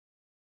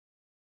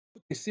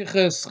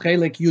Siches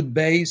Chelek Yud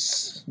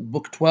Beis,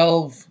 Book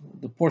 12,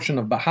 the portion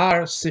of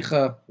Behar,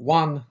 sicha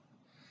 1.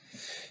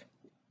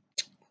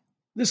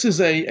 This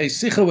is a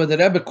sicha where the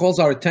Rebbe calls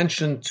our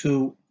attention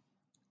to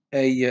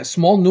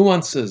small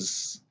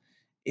nuances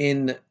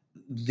in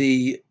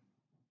the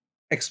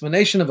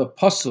explanation of a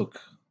pasuk.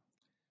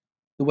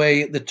 The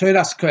way the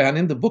Toras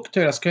Kohanim, the book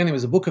Toras Kohanim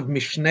is a book of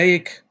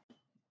Mishnaic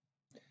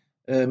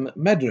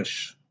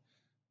Medrash,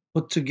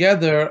 put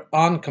together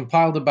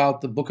compiled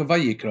about the book of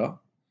Vayikra.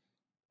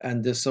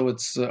 And so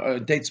it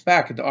dates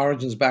back, the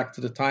origins back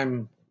to the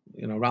time,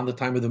 around the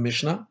time of the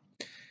Mishnah.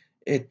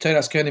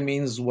 Toras Kohanim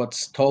means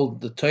what's told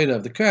the Torah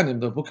of the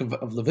Kohanim, the book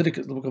of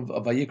Leviticus, the book of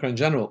Vayikra in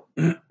general,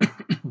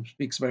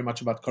 speaks very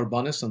much about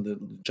Korbanos and the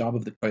job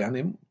of the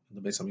Kohanim,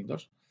 the Beis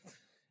Hamikdash.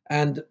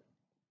 And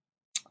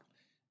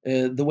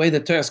the way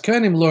that Toras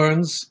Kohanim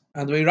learns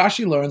and the way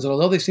Rashi learns,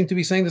 although they seem to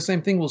be saying the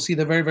same thing, we'll see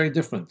they're very, very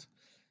different.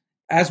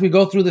 As we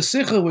go through the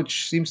sicha,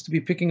 which seems to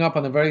be picking up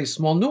on a very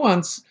small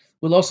nuance,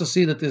 we'll also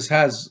see that this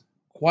has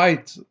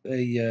quite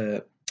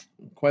a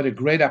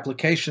great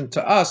application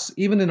to us,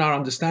 even in our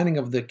understanding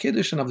of the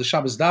Kiddush and of the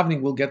Shabbos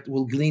davening.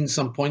 We'll glean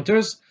some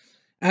pointers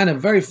and a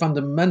very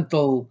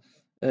fundamental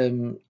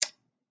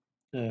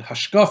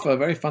hashkafa, a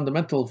very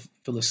fundamental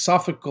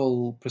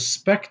philosophical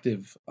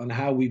perspective on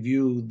how we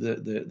view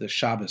the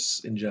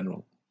Shabbos in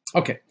general.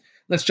 Okay,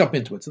 let's jump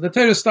into it. So the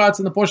Torah starts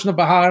in the portion of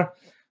Behar.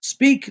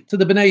 Speak to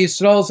the Bnei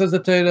Yisrael, says the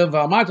Torah,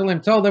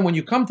 V'amartem, tell them, when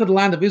you come to the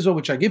land of Israel,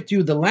 which I give to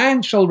you, the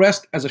land shall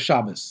rest as a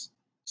Shabbos.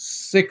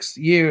 6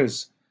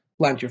 years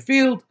plant your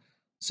field,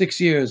 6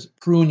 years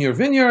prune your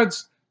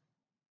vineyards,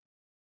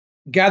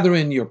 gather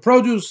in your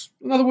produce.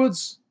 In other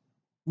words,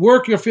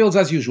 work your fields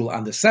as usual.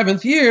 On the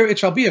 7th year, it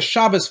shall be a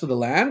Shabbos for the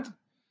land,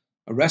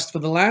 a rest for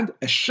the land,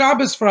 a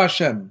Shabbos for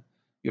Hashem.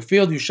 Your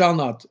field you shall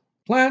not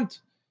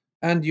plant,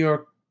 and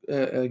your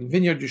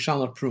vineyard you shall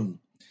not prune.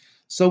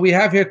 So we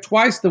have here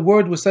twice the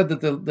word was said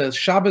that the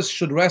Shabbos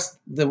should rest,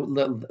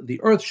 the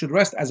earth should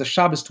rest as a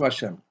Shabbos to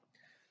Hashem.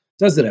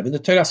 Says the Rebbe. In the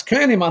Toras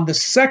Kohanim, on the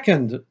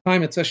second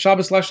time it says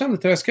Shabbos Hashem, the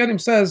Toras Kohanim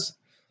says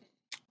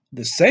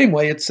the same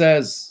way it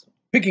says,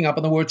 picking up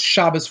on the word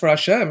Shabbos for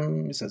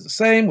Hashem, it says the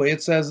same way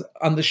it says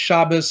on the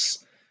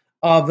Shabbos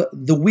of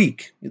the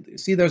week. You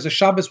see, there's a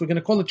Shabbos, we're going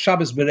to call it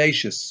Shabbos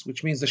Bereshis,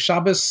 which means the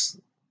Shabbos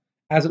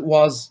as it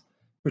was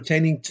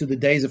pertaining to the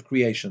days of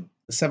creation,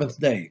 the 7th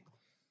day.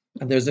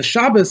 And there's the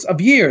Shabbos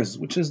of years,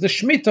 which is the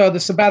Shemitah, the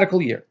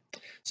sabbatical year.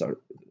 So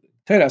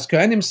Toras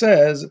Kohanim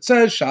says, it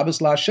says Shabbos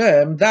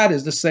LaHashem, that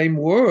is the same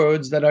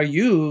words that are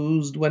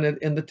used when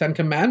in the Ten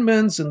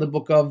Commandments, in the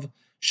book of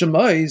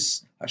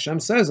Shemais, Hashem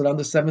says that on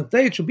the 7th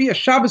day it should be a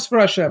Shabbos for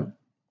Hashem.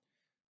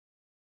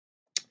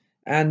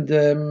 And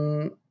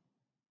so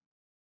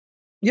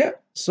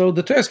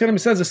the Toras Kohanim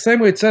says the same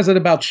way it says it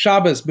about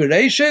Shabbos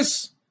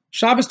Bereshis,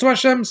 Shabbos to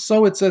Hashem,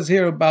 so it says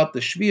here about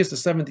the Shvius, the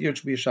 7th year, it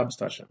should be a Shabbos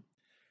to Hashem.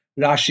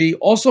 Rashi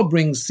also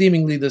brings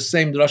seemingly the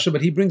same drasha,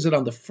 but he brings it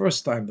on the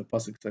first time the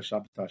pasuk says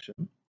Shabbos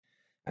Hashem,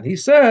 and he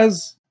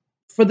says,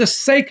 for the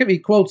sake of, he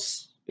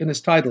quotes in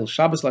his title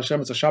Shabbos Hashem,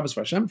 it's a Shabbos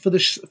for Hashem, for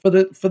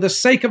the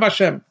sake of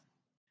Hashem,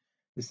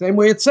 the same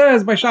way it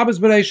says by Shabbos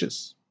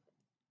Bereshis.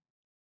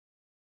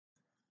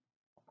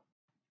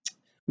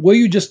 Were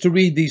you just to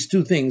read these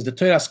two things, the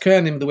Toras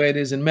Kohanim the way it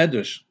is in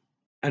Medrash,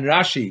 and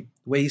Rashi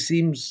the way he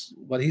seems,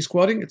 what he's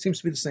quoting, it seems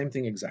to be the same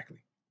thing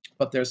exactly.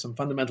 But there are some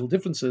fundamental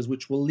differences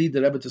which will lead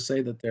the Rebbe to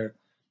say that they're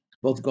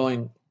both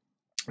going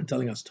and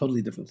telling us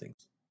totally different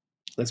things.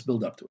 Let's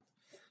build up to it.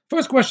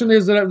 First question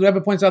is that the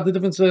Rebbe points out the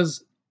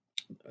differences,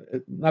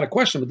 not a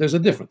question, but there's a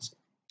difference.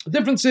 The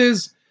difference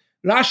is,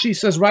 Rashi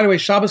says right away,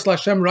 Shabbos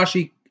LaHashem,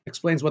 Rashi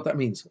explains what that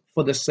means,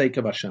 for the sake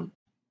of Hashem.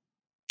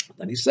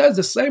 Then he says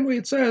the same way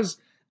it says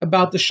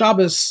about the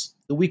Shabbos,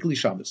 the weekly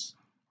Shabbos.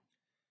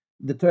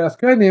 The Toras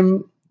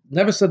Kohanim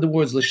never said the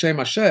words L'Shem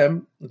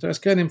Hashem. The Toras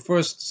Kohanim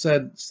first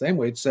said, same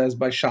way it says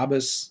by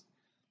Shabbos,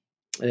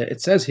 it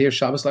says here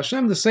Shabbos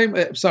Hashem, the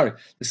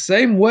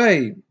same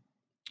way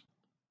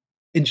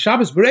in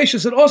Shabbos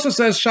Bereshis, it also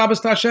says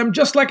Shabbos to Hashem,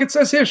 just like it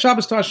says here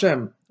Shabbos to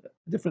Hashem.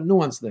 Different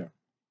nuance there.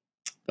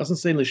 It doesn't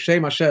say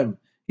L'Shem Hashem.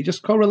 He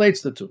just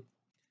correlates the two.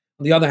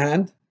 On the other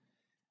hand,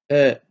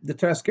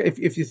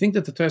 if you think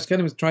that the Toras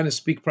Kohanim is trying to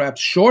speak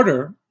perhaps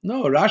shorter,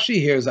 no, Rashi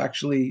here is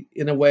actually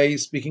in a way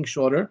speaking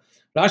shorter.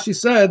 Rashi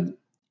said,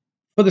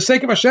 for the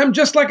sake of Hashem,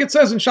 just like it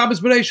says in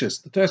Shabbos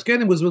Bereshis. The Toras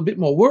Kohanim was a bit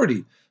more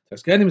wordy.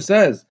 Toras Kohanim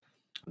says,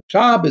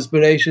 Shabbos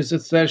Bereshis,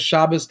 it says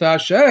Shabbos to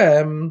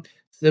Hashem,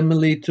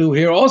 similarly to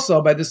here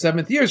also by the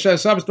 7th year,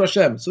 Shabbos to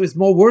Hashem. So it's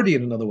more wordy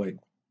in another way.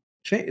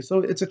 So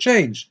it's a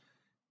change.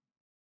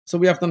 So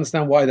we have to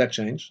understand why that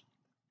changed.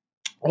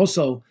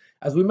 Also,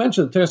 as we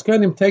mentioned, Toras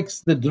Kohanim takes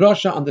the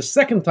drasha on the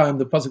second time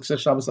the pasuk says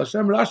Shabbos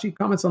Hashem. Rashi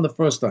comments on the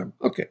first time.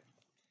 Okay.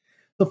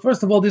 So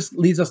first of all, this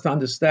leads us to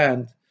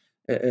understand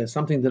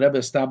something the Rebbe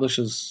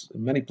establishes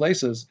in many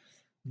places,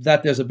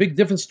 that there's a big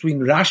difference between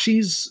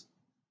Rashi's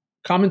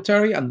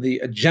commentary and the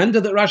agenda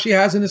that Rashi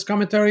has in his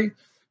commentary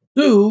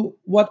to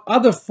what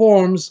other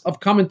forms of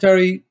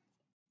commentary,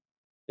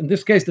 in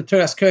this case the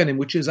Toras Kohanim,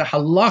 which is a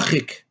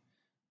halachic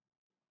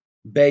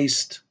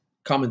based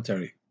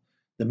commentary.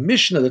 The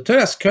Mishnah, the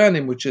Toras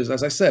Kohanim, which is,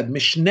 as I said,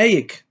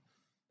 Mishnaic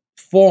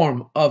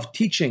form of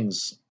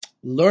teachings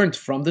learned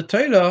from the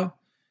Torah,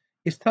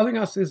 is telling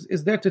us,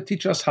 is there to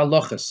teach us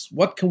halachas.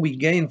 What can we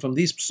gain from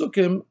these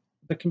psukim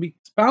that can be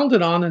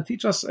expounded on and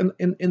teach us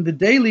in the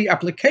daily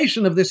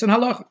application of this in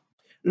halacha?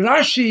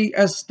 Rashi,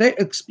 as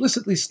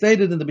explicitly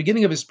stated in the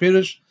beginning of his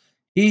pirush,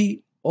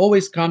 he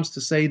always comes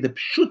to say the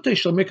pshutei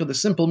shel mikra, the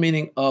simple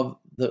meaning of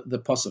the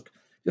pasuk.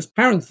 Just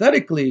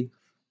parenthetically,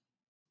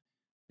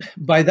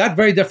 by that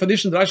very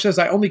definition, Rashi says,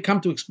 I only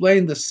come to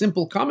explain the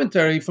simple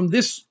commentary. From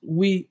this,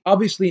 we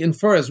obviously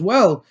infer as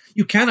well,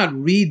 you cannot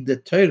read the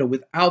Torah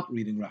without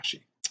reading Rashi,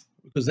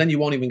 because then you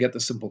won't even get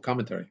the simple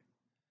commentary.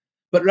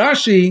 But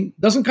Rashi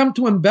doesn't come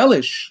to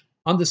embellish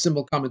on the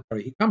simple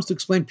commentary. He comes to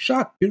explain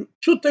pshat,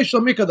 pshutei shel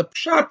mikra, the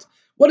pshat.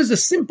 What is the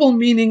simple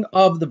meaning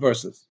of the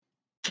verses?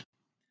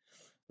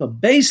 So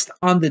based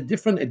on the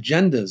different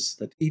agendas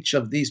that each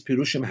of these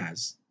pirushim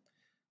has,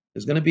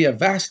 there's going to be a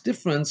vast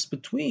difference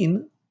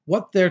between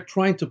what they're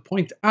trying to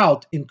point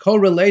out in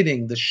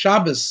correlating the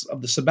Shabbos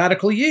of the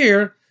sabbatical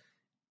year,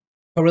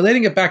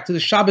 correlating it back to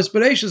the Shabbos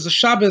Bereishis, the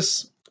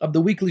Shabbos of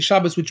the weekly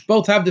Shabbos, which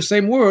both have the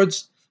same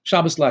words,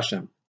 Shabbos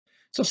LaHashem.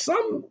 So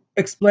some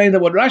explain that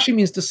what Rashi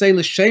means to say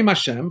L'Shem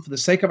Hashem, for the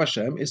sake of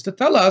Hashem, is to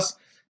tell us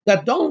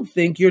that don't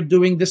think you're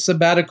doing this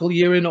sabbatical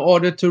year in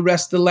order to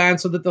rest the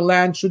land so that the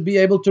land should be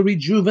able to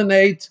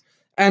rejuvenate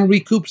and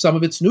recoup some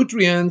of its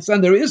nutrients.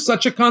 And there is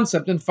such a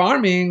concept in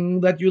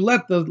farming that you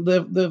let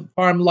the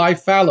farm lie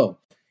fallow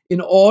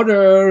in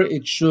order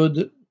it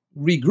should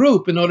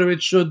regroup, in order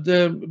it should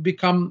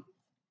become,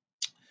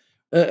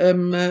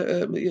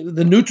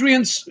 the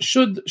nutrients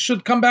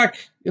should come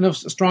back in a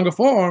stronger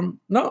form.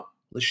 No,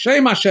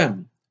 L'Shem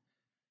Hashem.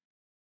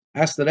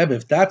 Ask the Rebbe,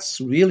 if that's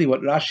really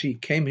what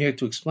Rashi came here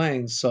to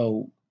explain,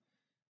 so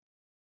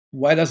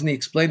why doesn't he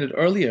explain it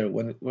earlier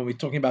when we're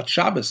talking about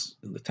Shabbos?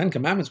 In the Ten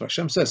Commandments, where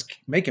Hashem says,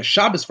 make a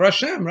Shabbos for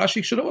Hashem,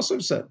 Rashi should also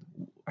have said,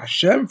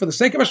 Hashem, for the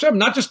sake of Hashem,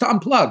 not just to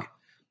unplug.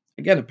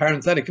 Again, a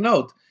parenthetic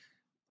note,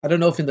 I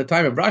don't know if in the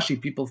time of Rashi,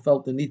 people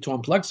felt the need to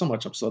unplug so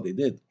much, so they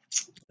did.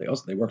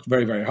 They worked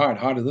very, very hard,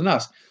 harder than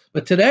us.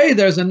 But today,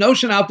 there's a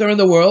notion out there in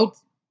the world,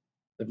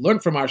 they've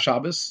learned from our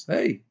Shabbos,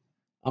 hey,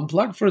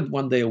 unplug for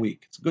 1 day a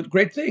week. It's a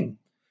great thing.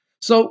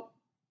 So,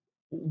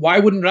 why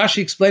wouldn't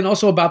Rashi explain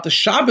also about the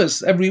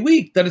Shabbos every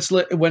week, that it's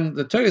when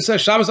the Torah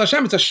says Shabbos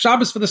Hashem, it's a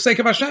Shabbos for the sake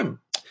of Hashem.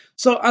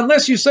 So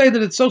unless you say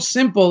that it's so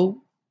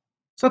simple,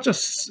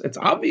 it's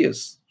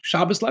obvious,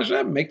 Shabbos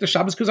Hashem, make the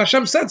Shabbos because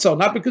Hashem said so,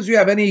 not because you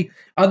have any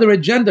other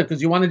agenda, because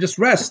you want to just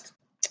rest.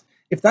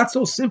 If that's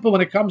so simple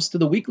when it comes to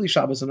the weekly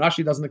Shabbos, and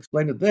Rashi doesn't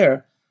explain it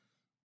there,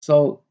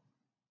 so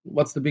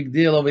what's the big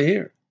deal over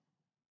here?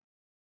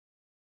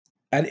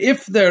 And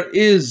if there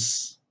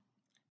is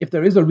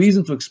a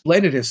reason to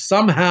explain it, is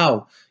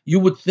somehow you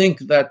would think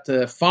that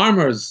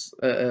farmers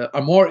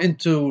are more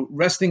into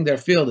resting their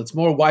field, it's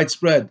more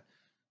widespread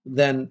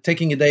than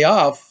taking a day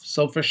off.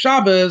 So for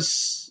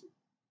Shabbos,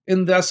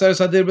 in the Aseres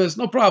HaDibros,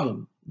 no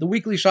problem. The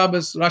weekly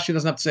Shabbos, Rashi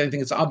doesn't have to say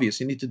anything, it's obvious,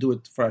 you need to do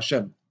it for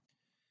Hashem.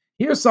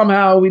 Here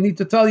somehow we need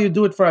to tell you,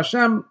 do it for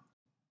Hashem,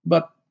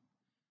 but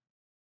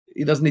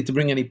he doesn't need to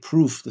bring any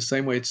proof the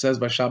same way it says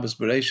by Shabbos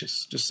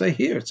Bereishis. Just say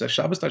here, it says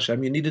Shabbos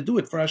Hashem, you need to do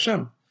it for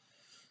Hashem.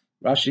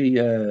 Rashi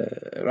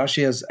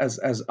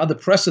has other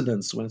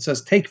precedents when it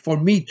says take for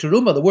me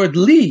teruma, the word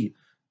li.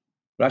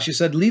 Rashi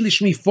said li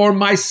lishmi, for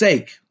my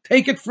sake,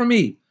 take it from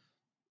me.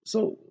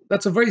 So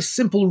that's a very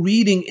simple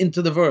reading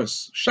into the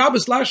verse.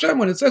 Shabbos la Hashem,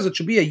 when it says it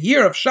should be a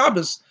year of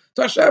Shabbos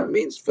to Hashem,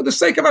 means for the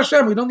sake of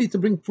Hashem. We don't need to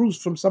bring proofs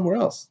from somewhere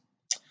else.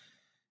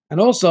 And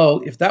also,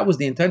 if that was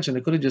the intention,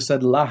 it could have just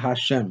said la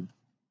Hashem.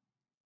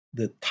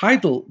 The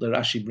title that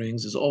Rashi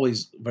brings is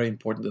always very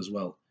important as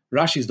well.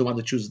 Rashi is the one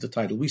that chooses the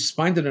title. We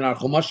find it in our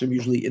Chumashim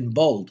usually in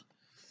bold.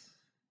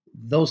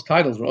 Those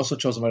titles were also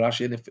chosen by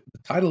Rashi. And if the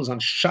title is on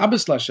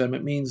Shabbos Hashem,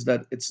 it means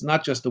that it's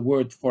not just the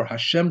word for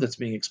Hashem that's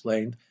being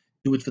explained.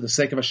 Do it for the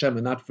sake of Hashem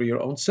and not for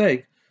your own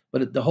sake.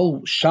 But the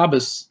whole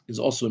Shabbos is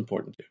also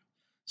important here.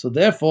 So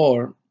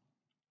therefore,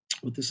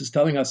 what this is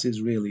telling us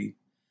is really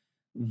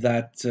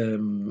that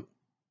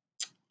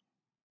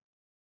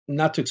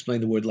not to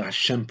explain the word La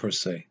Hashem per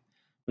se,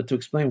 but to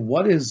explain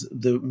what is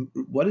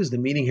the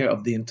meaning here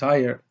of the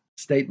entire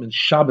statement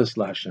Shabbos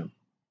La Hashem.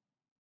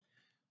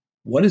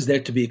 What is there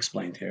to be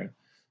explained here?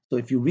 So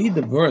if you read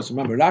the verse,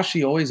 remember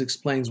Rashi always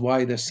explains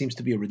why there seems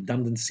to be a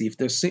redundancy. If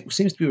there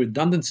seems to be a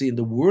redundancy in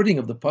the wording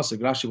of the pasuk,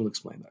 Rashi will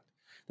explain that.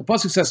 The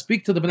pasuk says,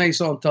 "Speak to the Bnei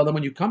Yisrael and tell them,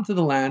 when you come to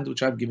the land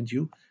which I've given to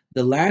you,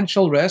 the land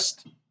shall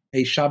rest,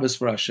 a Shabbos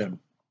for Hashem."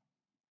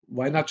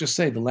 Why not just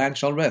say the land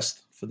shall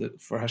rest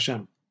for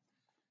Hashem?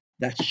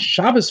 That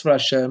Shabbos for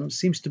Hashem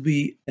seems to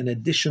be an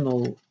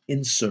additional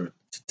insert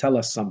to tell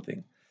us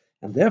something.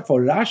 And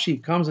therefore,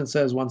 Rashi comes and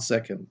says, 1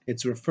 second,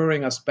 it's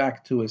referring us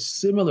back to a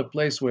similar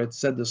place where it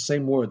said the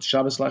same word,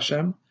 Shabbos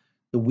Hashem,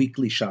 the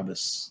weekly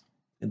Shabbos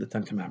in the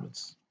Ten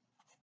Commandments.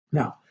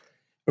 Now,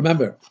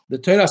 remember, the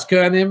Toras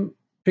Kohanim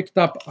picked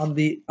up on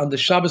the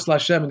Shabbos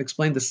Lashem and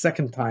explained the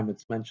second time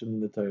it's mentioned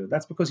in the Torah.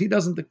 That's because he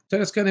doesn't. The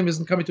Torah's Kenim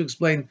isn't coming to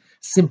explain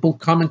simple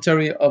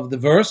commentary of the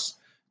verse.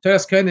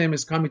 Torah's Kenim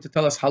is coming to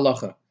tell us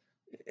halacha.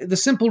 The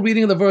simple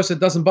reading of the verse, it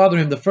doesn't bother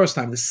him the first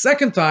time. The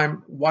second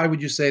time, why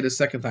would you say the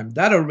second time?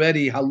 That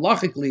already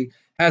halachically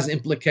has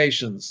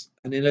implications.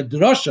 And in a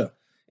drasha,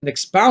 in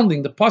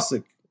expounding the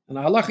pasuk on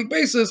a halachic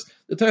basis,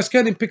 the Torah's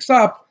Kenim picks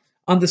up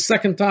on the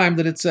second time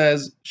that it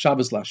says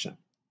Shabbos Lashem.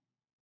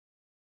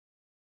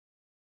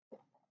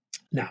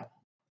 Now,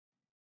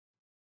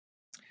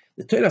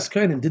 the Torah's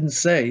Kenim didn't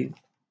say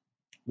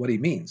what he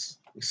means.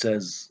 It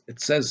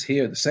says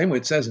here, the same way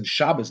it says in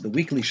Shabbos, the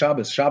weekly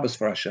Shabbos, Shabbos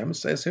for Hashem, it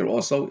says here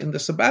also in the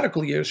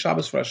sabbatical year,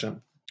 Shabbos for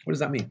Hashem. What does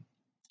that mean?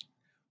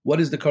 What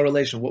is the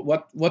correlation?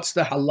 What's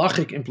the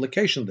halachic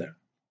implication there?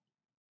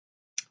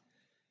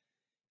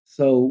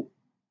 So,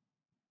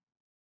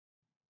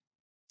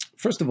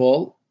 first of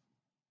all,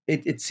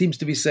 it seems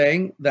to be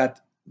saying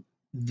that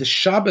the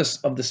Shabbos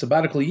of the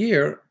sabbatical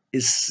year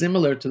is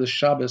similar to the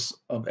Shabbos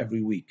of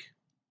every week.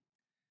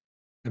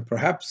 And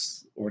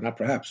perhaps, or not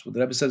perhaps, what the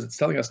Rebbe says, it's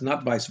telling us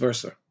not vice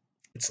versa.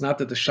 It's not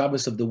that the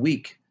Shabbos of the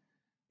week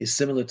is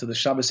similar to the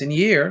Shabbos in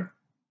year.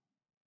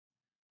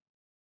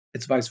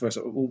 It's vice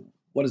versa.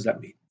 What does that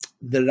mean?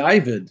 The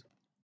Ravid,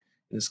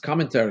 in his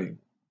commentary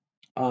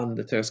on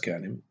the Teres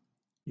Kehanim,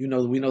 we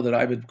know the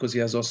Ravid because he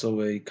has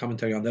also a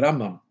commentary on the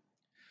Rambam.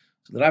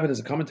 So the Ravid has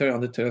a commentary on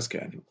the Teres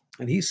Kehanim.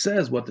 And he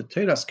says what the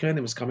Teres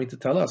Kehanim is coming to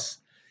tell us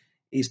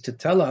is to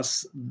tell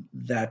us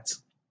that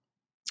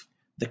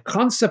the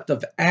concept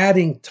of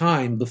adding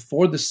time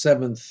before the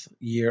 7th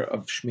year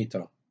of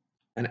Shemitah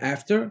and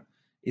after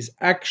is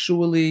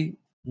actually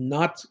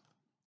not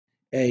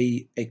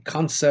a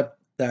concept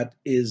that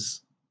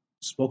is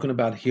spoken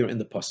about here in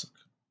the pasuk.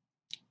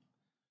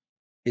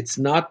 It's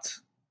not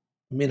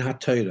min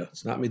ha-Torah.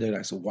 It's not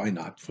midorai. So why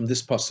not from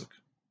this pasuk?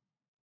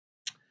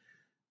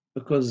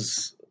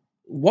 Because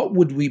what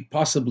would we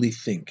possibly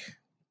think?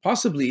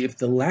 Possibly, if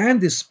the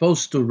land is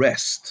supposed to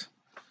rest,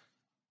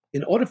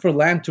 in order for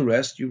land to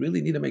rest, you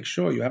really need to make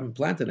sure you haven't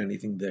planted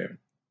anything there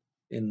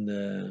in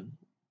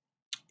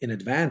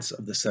advance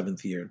of the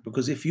 7th year.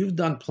 Because if you've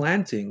done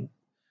planting,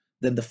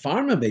 then the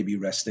farmer may be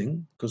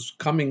resting, because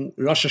coming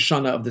Rosh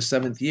Hashanah of the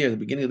 7th year, the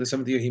beginning of the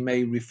 7th year, he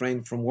may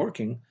refrain from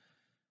working,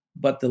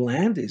 but the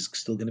land is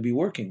still going to be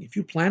working. If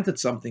you planted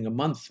something a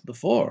month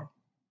before,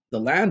 the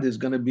land is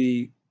going to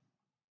be,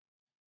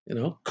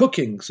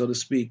 cooking, so to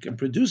speak, and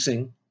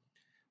producing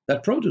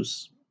that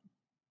produce.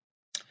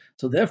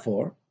 So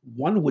therefore,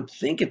 one would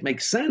think it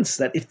makes sense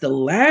that if the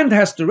land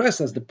has to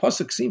rest, as the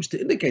pasuk seems to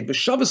indicate,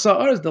 v'shavas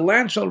ha'aretz, the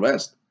land shall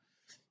rest,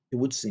 it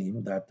would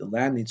seem that the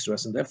land needs to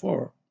rest, and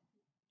therefore,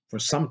 for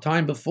some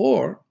time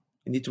before,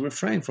 you need to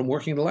refrain from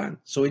working the land.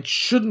 So it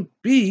shouldn't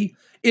be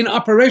in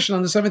operation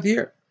on the 7th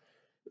year.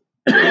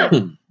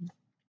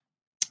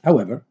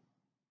 However,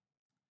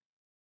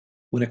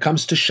 when it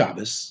comes to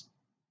Shabbos,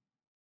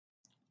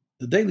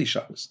 the daily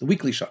Shabbos, the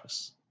weekly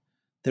Shabbos,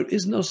 there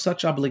is no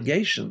such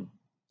obligation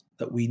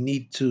that we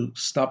need to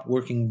stop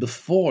working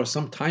before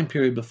some time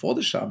period before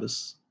the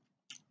Shabbos,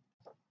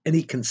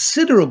 any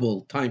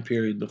considerable time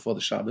period before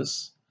the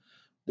Shabbos.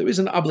 There is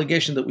an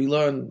obligation that we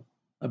learn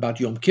about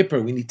Yom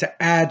Kippur. We need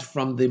to add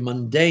from the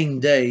mundane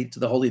day to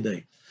the holy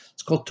day.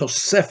 It's called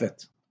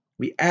Tosefet.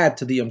 We add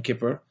to the Yom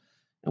Kippur,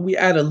 and we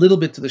add a little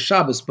bit to the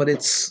Shabbos, but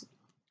it's,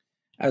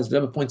 as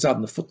the Rebbe points out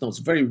in the footnotes,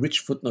 very rich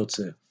footnotes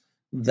here,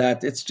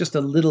 that it's just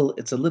a little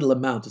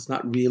amount. It's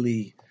not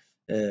really,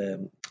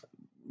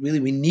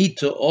 we need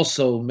to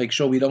also make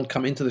sure we don't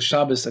come into the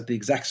Shabbos at the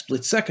exact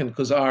split second,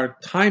 because our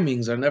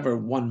timings are never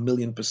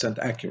 1,000,000%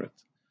 accurate.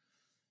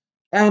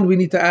 And we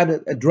need to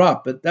add a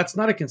drop, but that's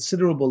not a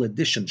considerable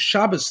addition.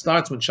 Shabbos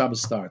starts when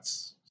Shabbos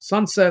starts.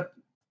 Sunset,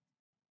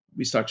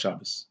 we start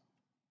Shabbos.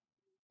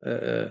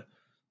 The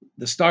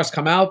stars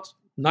come out,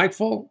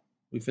 nightfall,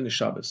 we finish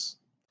Shabbos.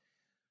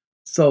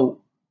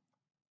 So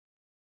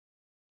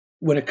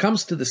when it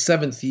comes to the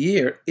 7th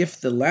year,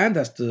 if the land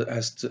has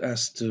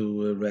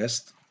to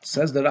rest,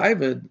 says the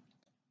Ravid,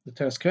 the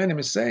Teres Kehanim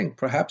is saying,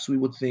 perhaps we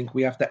would think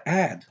we have to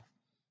add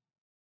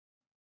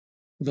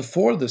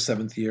before the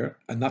 7th year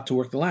and not to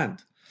work the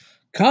land.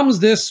 Comes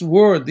these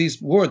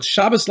words,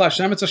 Shabbos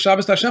Lashem, it's a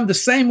Shabbos Lashem, the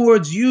same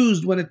words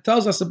used when it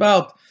tells us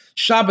about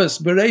Shabbos,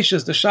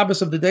 Bereshis, the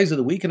Shabbos of the days of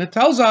the week, and it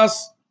tells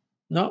us,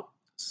 no,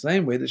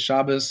 same way the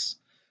Shabbos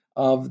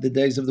of the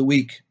days of the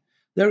week.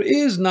 There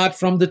is not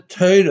from the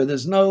Torah,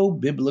 there's no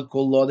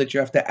biblical law that you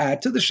have to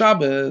add to the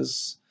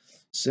Shabbos.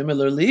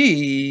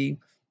 Similarly,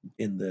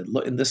 in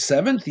the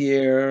 7th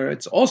year,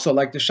 it's also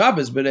like the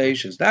Shabbos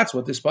Bereshis. That's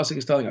what this pasuk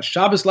is telling us.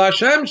 Shabbos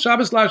Lashem,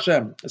 Shabbos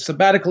Lashem. A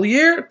sabbatical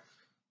year,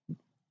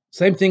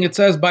 same thing it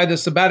says by the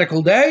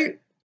sabbatical day.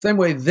 Same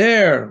way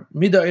there,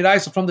 Midah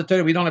Iraisa from the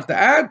Torah, we don't have to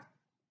add.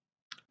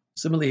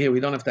 Similarly here, we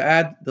don't have to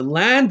add. The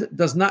land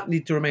does not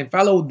need to remain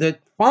fallow. The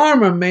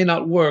farmer may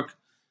not work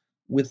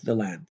with the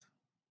land.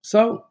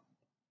 So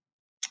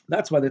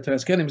that's why the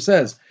Teres Kehanim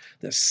says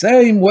the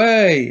same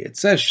way it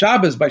says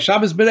Shabbos by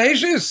Shabbos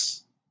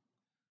Bereshis.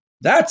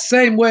 That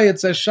same way it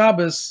says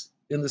Shabbos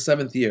in the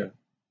 7th year.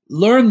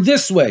 learn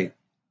this way,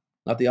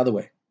 not the other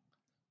way.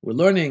 We're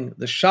learning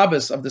the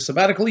Shabbos of the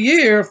sabbatical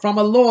year from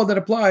a law that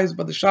applies,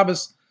 but the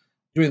Shabbos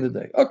during the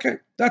day. Okay,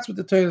 that's what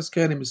the Torah's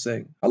Kehanim is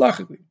saying,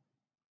 halachically.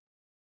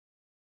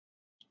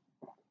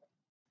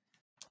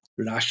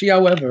 Rashi,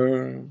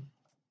 however,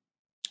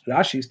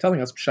 Rashi is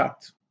telling us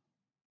pshat.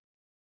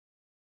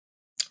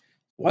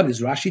 What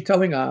is Rashi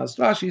telling us?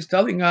 Rashi is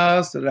telling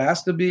us that it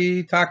has to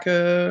be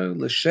taka,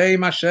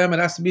 l'shem Hashem, it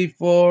has to be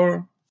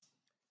for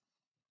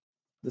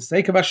the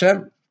sake of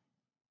Hashem.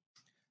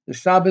 The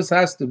Shabbos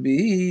has to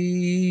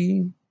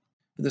be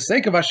for the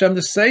sake of Hashem,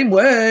 the same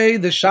way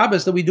the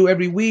Shabbos that we do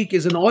every week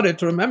is in order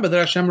to remember that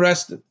Hashem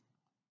rested.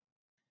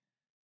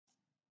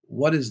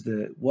 What is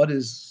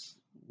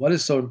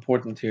so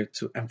important here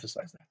to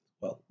emphasize that?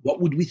 Well,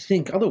 what would we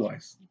think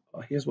otherwise?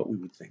 Well, here's what we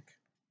would think.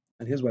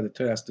 And here's why the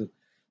Torah has to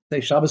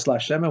say Shabbos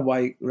LaHashem, and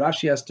why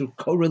Rashi has to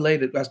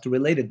correlate it, has to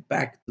relate it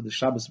back to the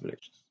Shabbos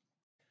Bereshis.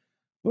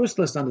 First,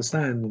 let's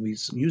understand when we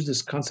use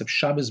this concept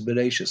Shabbos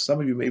Bereshis. Some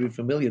of you may be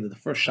familiar that the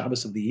first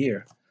Shabbos of the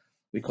year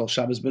we call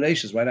Shabbos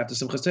Bereshis right after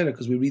Simchas Torah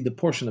because we read the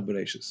portion of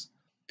Bereshis.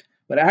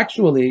 But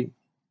actually,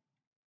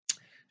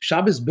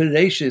 Shabbos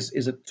Bereshis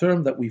is a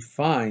term that we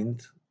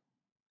find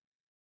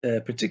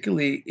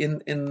particularly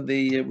in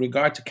the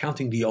regard to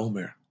counting the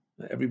Omer.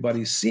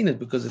 Everybody's seen it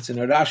because it's in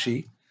a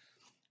Rashi.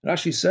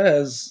 Rashi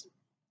says,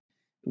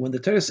 when the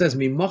Torah says,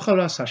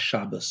 Mimocharas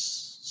HaShabbos,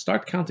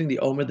 start counting the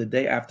Omer the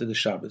day after the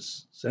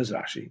Shabbos, says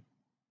Rashi.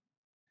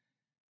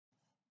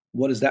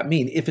 What does that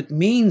mean? If it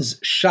means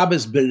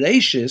Shabbos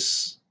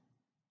Bereshis,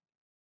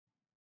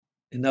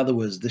 in other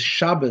words, the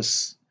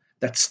Shabbos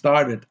that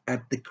started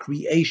at the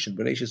creation,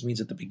 Bereshis means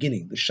at the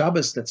beginning, the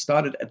Shabbos that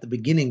started at the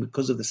beginning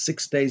because of the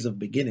 6 days of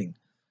beginning,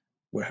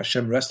 where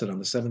Hashem rested on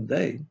the 7th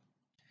day,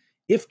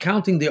 if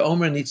counting the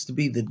Omer needs to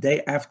be the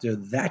day after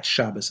that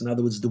Shabbos, in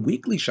other words, the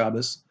weekly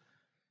Shabbos,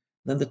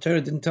 then the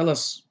Torah didn't tell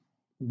us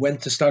when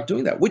to start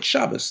doing that. Which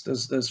Shabbos?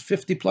 There's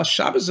 50 plus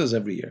Shabboses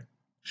every year.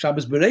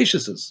 Shabbos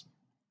Bereshises.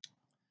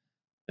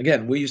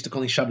 Again, we're used to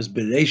calling Shabbos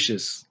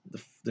Bereshis,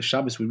 the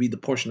Shabbos we read the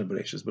portion of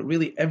Bereshis, but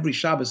really every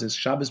Shabbos is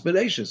Shabbos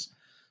Bereshis,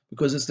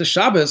 because it's the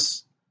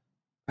Shabbos.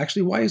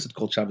 Actually, why is it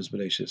called Shabbos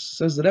Bereshis?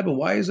 Says the Rebbe,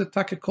 why is it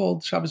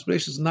called Shabbos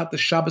Bereshis, not the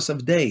Shabbos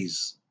of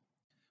days?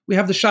 We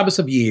have the Shabbos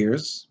of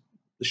years,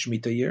 the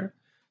Shemitah year,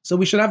 so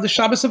we should have the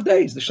Shabbos of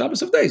days. The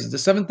Shabbos of days is the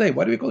 7th day.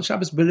 Why do we call it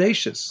Shabbos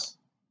Bereshis?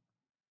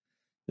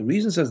 The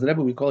reason, says the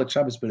Rebbe, we call it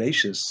Shabbos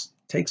Bereshis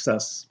takes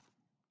us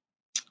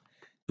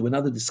to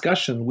another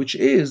discussion, which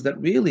is that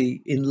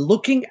really, in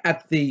looking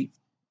at the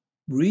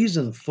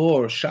reason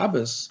for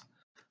Shabbos,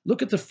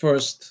 look at the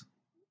first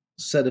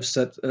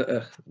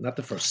not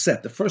the first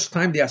set. The first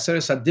time the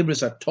Aseres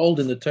HaDibros are told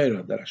in the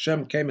Torah that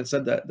Hashem came and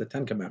said that the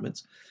 10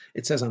 Commandments,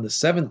 it says on the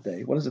 7th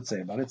day. What does it say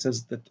about it? It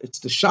says that it's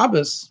the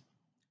Shabbos.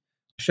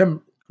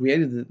 Hashem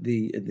created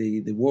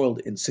the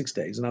world in 6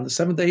 days, and on the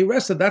 7th day He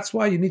rested. That's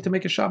why you need to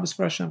make a Shabbos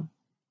for Hashem.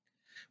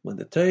 When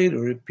the Torah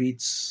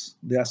repeats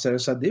the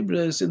Aseres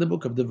HaDibros in the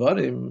book of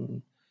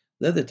Devarim,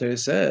 then the Torah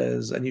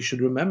says, and you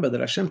should remember that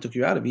Hashem took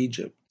you out of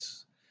Egypt.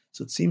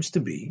 So it seems to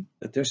be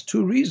that there's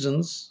 2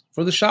 reasons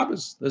for the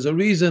Shabbos. There's a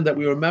reason that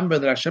we remember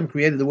that Hashem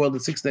created the world in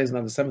 6 days and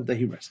on the 7th day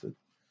He rested.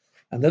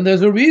 And then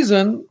there's a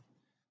reason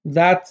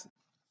that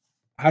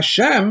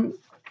Hashem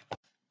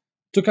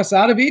took us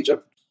out of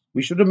Egypt.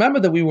 We should remember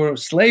that we were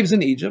slaves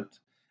in Egypt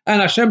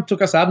and Hashem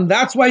took us out, and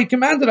that's why He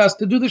commanded us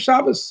to do the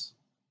Shabbos.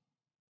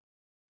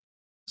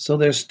 So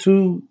there's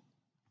two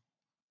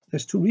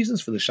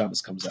reasons for the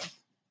Shabbos comes out.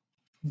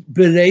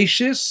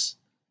 Bereshis,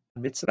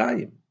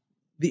 Mitzrayim.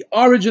 The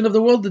origin of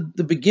the world,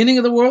 the beginning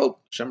of the world,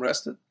 Hashem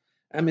rested,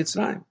 and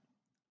Mitzrayim.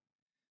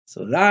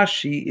 So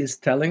Rashi is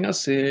telling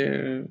us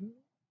here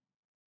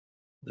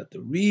that the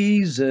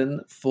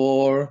reason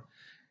for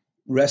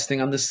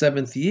resting on the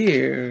 7th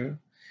year,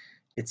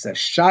 it says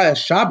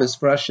Shabbos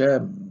for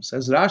Hashem,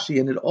 says Rashi,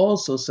 and it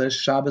also says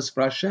Shabbos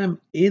for Hashem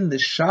in the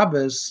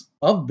Shabbos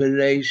of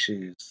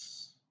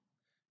Bereshis.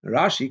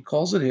 Rashi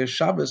calls it here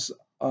Shabbos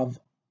of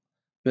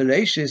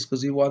Bereshis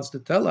because he wants to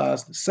tell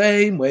us the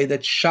same way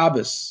that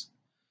Shabbos,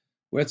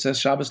 where it says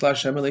Shabbos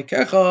LaHashem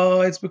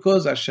Elokecha, it's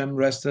because Hashem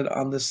rested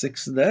on the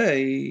 6th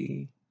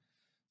day.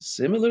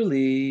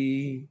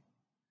 Similarly,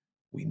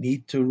 we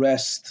need to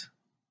rest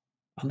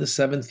on the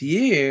 7th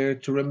year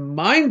to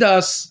remind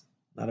us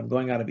not of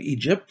going out of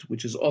Egypt,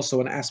 which is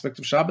also an aspect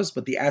of Shabbos,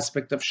 but the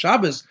aspect of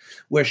Shabbos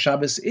where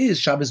Shabbos is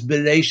Shabbos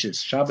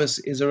Bereshis. Shabbos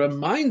is a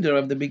reminder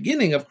of the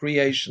beginning of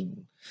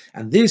creation.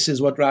 And this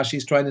is what Rashi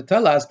is trying to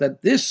tell us,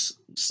 that this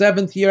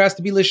 7th year has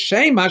to be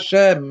L'Shem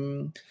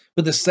Hashem,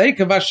 for the sake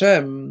of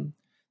Hashem.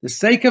 The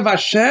sake of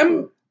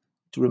Hashem,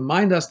 to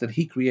remind us that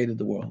He created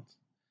the world.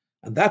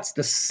 And that's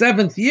the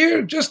 7th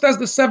year, just as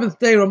the 7th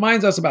day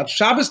reminds us about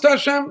Shabbos to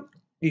Hashem.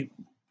 He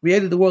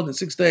created the world in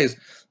 6 days.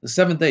 The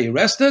 7th day He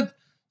rested.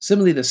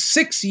 Similarly, the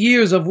 6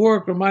 years of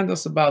work remind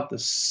us about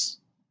this,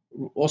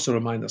 also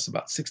remind us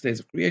about 6 days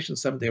of creation,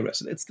 7th day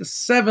rested. It's the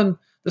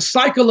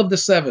cycle of the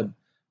 7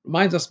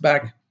 reminds us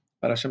back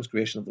about Hashem's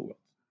creation of the world.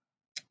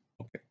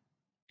 Okay.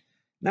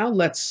 Now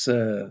let's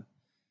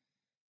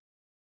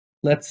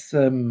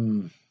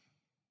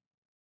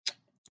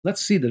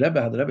let's see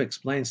how the Rebbe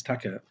explains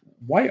Taka.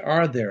 Why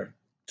are there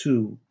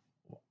two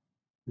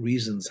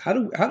reasons? How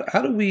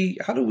do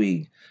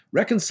we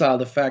reconcile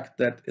the fact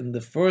that in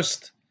the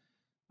first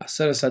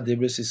Aseres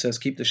Hadibris he says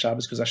keep the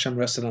Shabbos because Hashem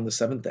rested on the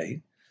seventh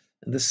day,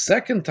 and the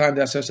second time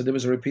the Aseres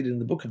Hadibris are repeated in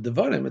the book of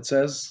Devarim, it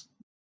says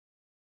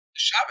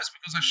Shabbos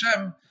because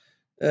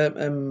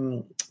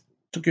Hashem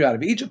took you out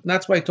of Egypt, and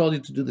that's why I told you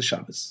to do the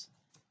Shabbos.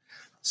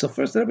 So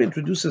first, the Rebbe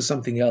introduces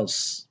something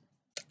else,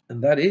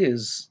 and that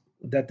is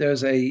that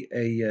there's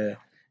a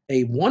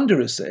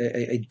wondrous,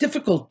 a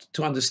difficult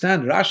to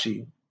understand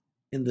Rashi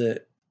in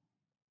the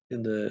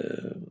in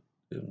the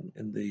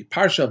in the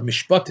parsha of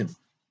Mishpatim,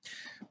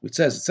 which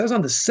says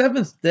on the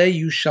seventh day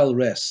you shall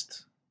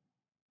rest,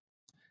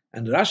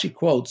 and Rashi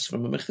quotes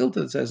from a Mechilta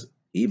that says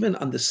even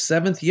on the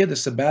seventh year, the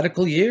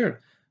sabbatical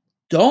year,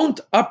 don't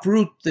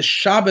uproot the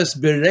Shabbos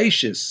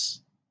Bereshis.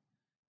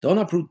 Don't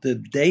uproot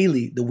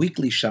the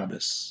weekly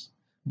Shabbos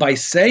by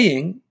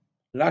saying,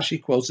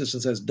 Rashi quotes this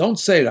and says, don't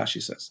say,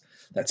 Rashi says,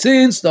 that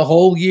since the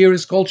whole year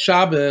is called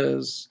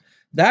Shabbos,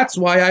 that's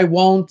why I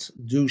won't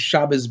do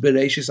Shabbos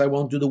Bereshis, I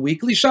won't do the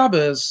weekly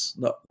Shabbos.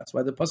 No, that's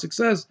why the Pasuk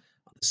says,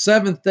 on the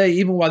seventh day,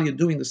 even while you're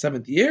doing the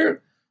seventh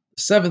year,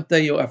 the seventh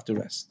day you have to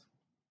rest.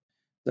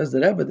 Says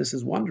the Rebbe, this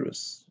is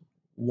wondrous.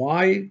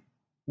 Why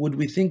would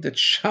we think that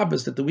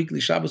Shabbos, that the weekly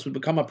Shabbos would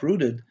become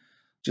uprooted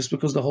just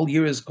because the whole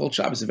year is called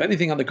Shabbos? If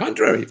anything, on the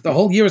contrary, if the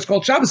whole year is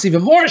called Shabbos,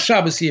 even more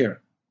Shabbos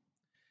here.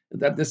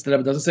 This the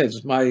Rebbe doesn't say, it's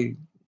just my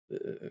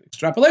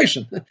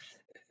extrapolation.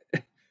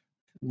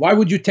 Why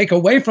would you take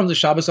away from the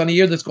Shabbos on a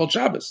year that's called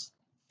Shabbos?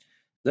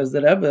 Says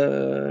the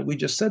Rebbe, we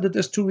just said that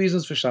there's two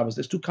reasons for Shabbos.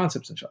 There's two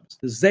concepts in Shabbos.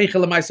 The Zeicha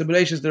L'Maaseh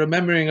Bereishis, the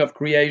remembering of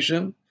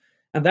creation,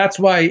 and that's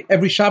why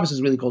every Shabbos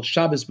is really called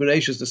Shabbos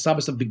Bereishis, the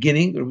Shabbos of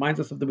beginning, it reminds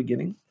us of the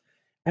beginning,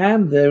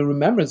 and the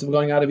remembrance of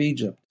going out of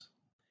Egypt.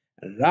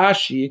 And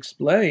Rashi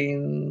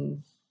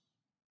explains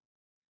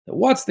that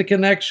what's the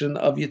connection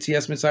of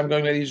Yetzias Mitzrayim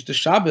going out of Egypt to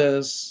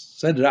Shabbos?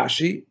 Said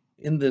Rashi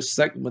in the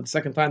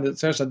second time that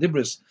Seres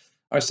HaDibros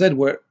are said,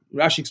 where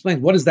Rashi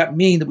explains what does that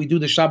mean that we do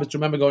the Shabbos to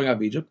remember going out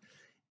of Egypt.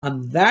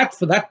 And that,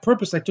 for that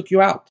purpose, I took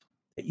you out.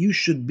 That you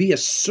should be a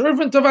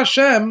servant of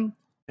Hashem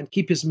and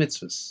keep His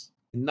mitzvahs.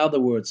 In other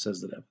words,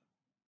 says the Rebbe,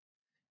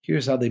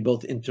 here's how they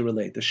both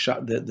interrelate: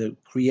 the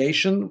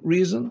creation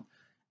reason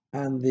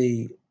and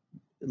the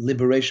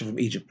liberation from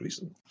Egypt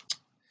reason.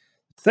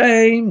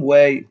 Same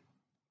way,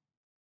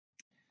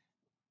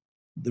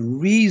 the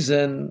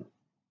reason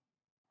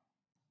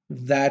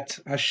that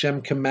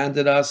Hashem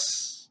commanded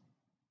us,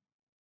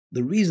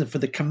 the reason for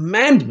the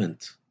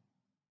commandment,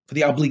 for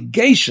the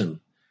obligation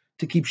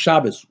to keep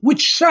Shabbos,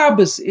 which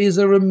Shabbos is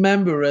a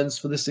remembrance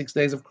for the 6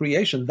 days of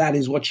creation. That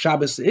is what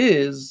Shabbos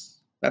is.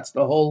 That's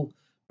the whole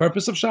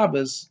purpose of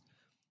Shabbos.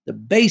 The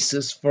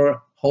basis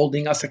for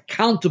holding us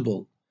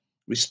accountable,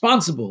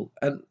 responsible,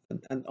 and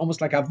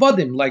almost like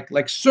avodim,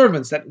 like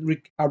servants that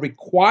are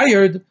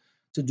required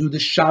to do the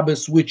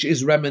Shabbos, which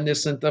is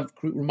reminiscent of,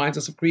 reminds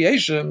us of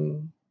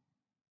creation,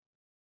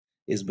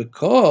 is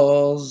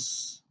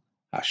because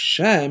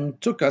Hashem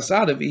took us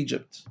out of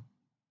Egypt.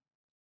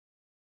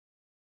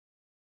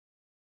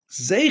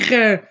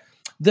 Zeicher,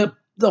 the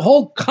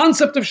whole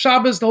concept of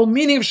Shabbos, the whole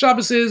meaning of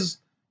Shabbos is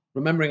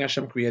remembering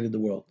Hashem created the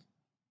world.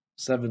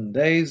 7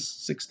 days,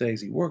 6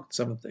 days He worked,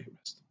 seventh day He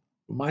rested.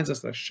 Reminds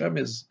us that Hashem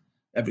is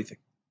everything.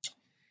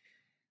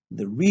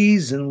 The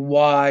reason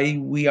why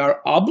we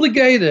are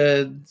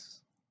obligated,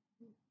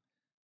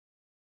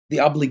 the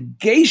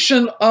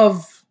obligation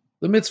of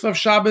the mitzvah of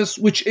Shabbos,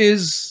 which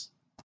is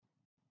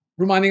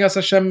reminding us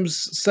Hashem's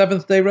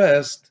seventh day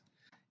rest,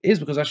 is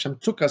because Hashem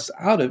took us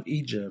out of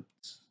Egypt.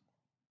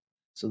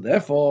 So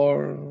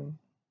therefore,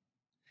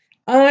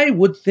 I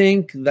would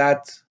think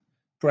that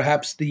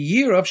perhaps the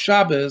year of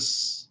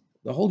Shabbos,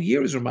 the whole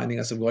year is reminding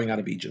us of going out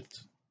of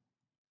Egypt.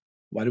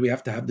 Why do we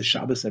have to have the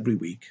Shabbos every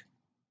week?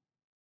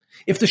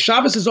 If the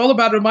Shabbos is all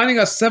about reminding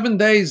us 7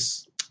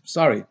 days,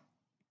 let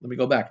me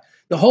go back.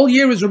 The whole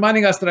year is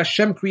reminding us that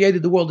Hashem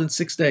created the world in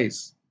 6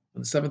 days.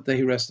 On the seventh day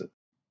He rested.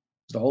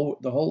 The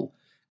whole,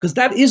 because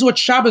that is what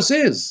Shabbos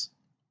is.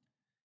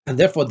 And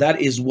therefore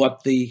that is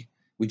what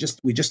we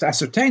just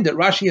ascertained that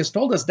Rashi has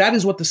told us that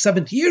is what the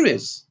seventh year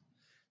is.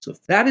 So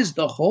if that is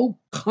the whole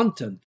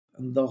content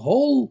and the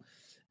whole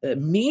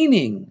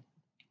meaning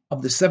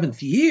of the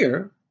seventh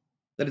year,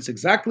 that it's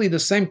exactly the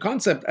same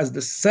concept as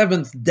the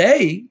seventh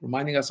day,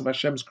 reminding us of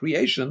Hashem's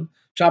creation,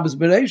 Shabbos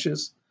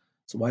Bereshis.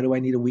 So why do I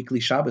need a weekly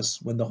Shabbos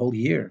when the whole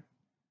year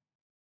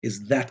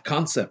is that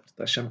concept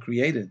that Hashem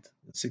created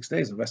in 6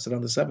 days and rested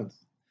on the seventh?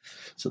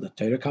 So the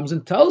Torah comes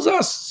and tells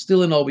us,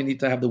 still and all, we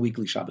need to have the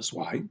weekly Shabbos.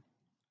 Why?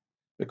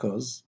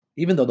 Because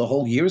even though the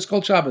whole year is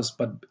called Shabbos,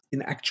 but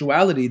in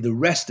actuality, the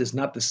rest is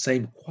not the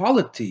same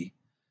quality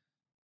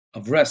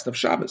of rest of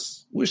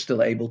Shabbos. We're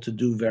still able to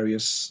do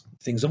various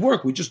things of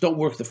work. We just don't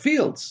work the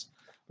fields.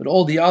 But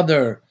all the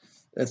other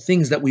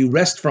things that we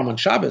rest from on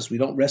Shabbos, we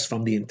don't rest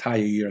from the entire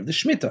year of the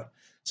Shemitah.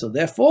 So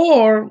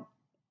therefore,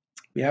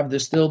 we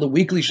have still the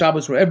weekly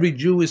Shabbos where every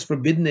Jew is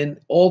forbidden in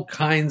all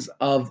kinds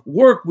of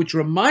work, which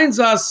reminds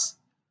us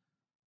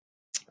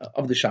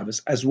of the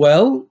Shabbos. As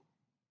well,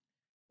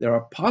 there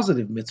are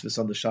positive mitzvahs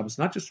on the Shabbos,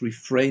 not just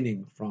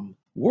refraining from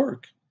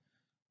work.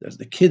 There's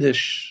the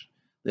Kiddush,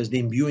 there's the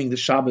imbuing the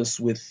Shabbos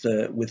with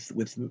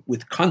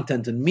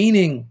content and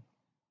meaning.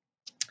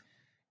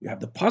 You have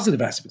the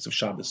positive aspects of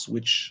Shabbos,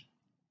 which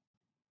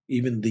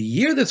even the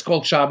year that's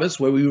called Shabbos,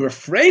 where we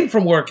refrain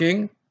from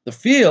working, the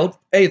field,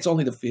 A, it's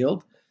only the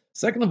field.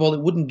 Second of all,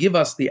 it wouldn't give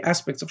us the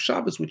aspects of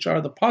Shabbos, which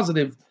are the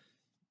positive,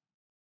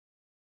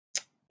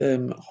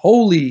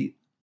 holy,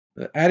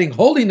 adding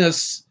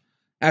holiness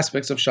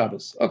aspects of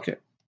Shabbos. Okay.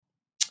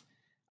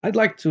 I'd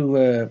like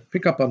to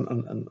pick up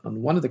on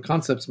one of the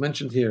concepts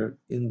mentioned here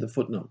in the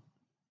footnote,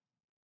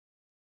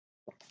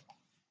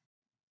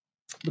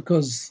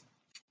 because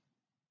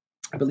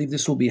I believe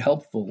this will be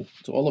helpful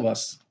to all of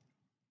us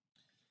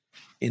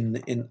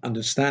in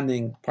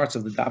understanding parts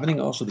of the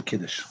davening, also the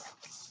Kiddush.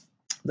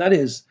 That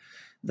is,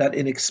 that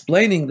in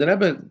explaining, the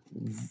Rebbe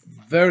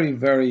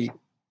very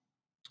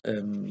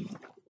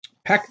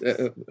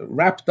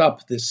wrapped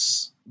up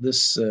this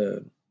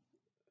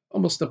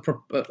almost I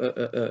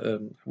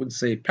wouldn't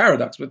say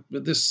paradox, but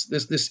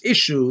this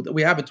issue that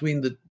we have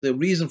between the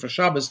reason for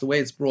Shabbos, the way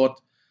it's brought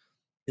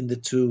in the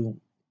two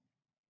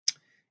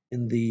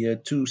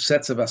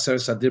sets of Aser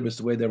Sadibris,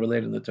 the way they're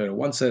related in the Torah.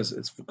 One says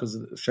it's because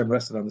Hashem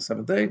rested on the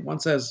seventh day. One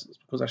says it's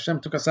because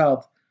Hashem took us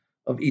out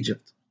of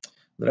Egypt.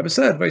 The Rebbe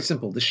said, very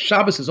simple, the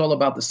Shabbos is all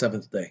about the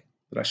seventh day,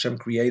 that Hashem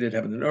created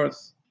heaven and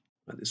earth.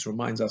 And this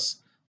reminds us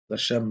that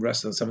Hashem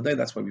rested on the seventh day,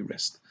 that's why we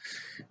rest.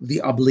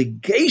 The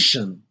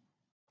obligation,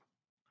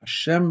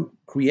 Hashem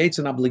creates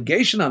an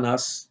obligation on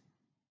us,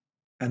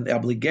 and the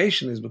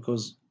obligation is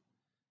because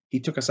He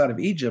took us out of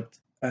Egypt,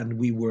 and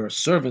we were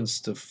servants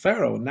to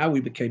Pharaoh, and now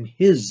we became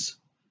His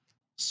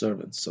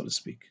servants, so to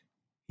speak.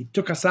 He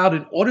took us out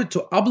in order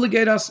to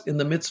obligate us in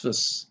the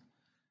mitzvahs.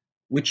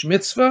 Which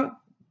mitzvah?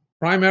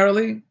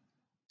 Primarily,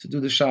 to do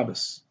the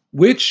Shabbos,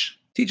 which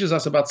teaches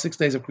us about 6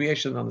 days of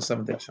creation. On the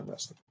seventh day Hashem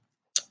rested.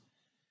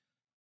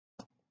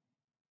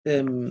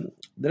 The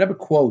Rebbe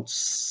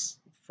quotes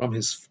from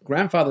his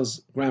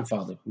grandfather's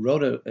grandfather, who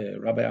wrote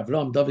Rabbi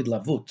Avram David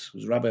Lavut,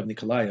 who's Rabbi of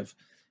Nikolaev,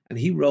 and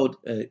he wrote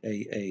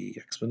a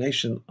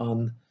explanation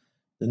on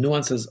the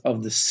nuances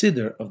of the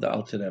Siddur of the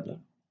Alter Rebbe.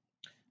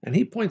 And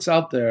he points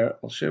out there,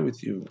 I'll share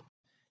with you,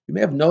 you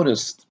may have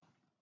noticed,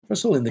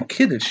 first of all, in the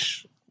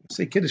Kiddush,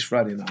 say Kiddush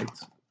Friday night,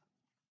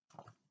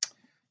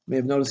 you may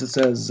have noticed it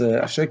says,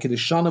 Asher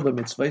Kiddishana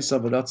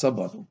b'mitzvaysa v'ratza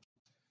banu.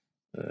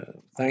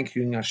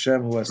 Thanking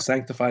Hashem who has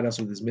sanctified us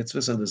with His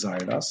mitzvahs and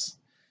desired us.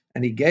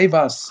 And He gave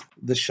us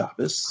the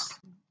Shabbos.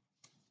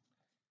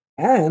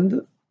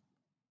 And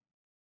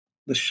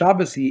the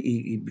Shabbos,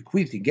 He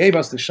bequeathed, He gave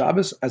us the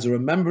Shabbos as a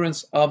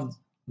remembrance of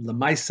the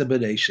Maaseh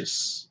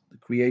Bereishis, the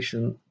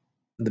creation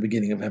and the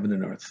beginning of heaven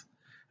and earth.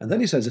 And then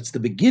He says, it's the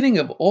beginning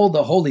of all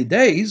the holy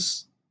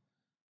days,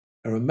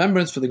 a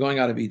remembrance for the going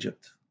out of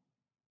Egypt.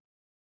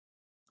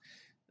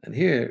 And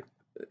here,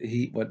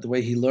 the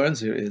way he learns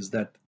here is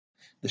that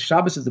the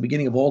Shabbos is the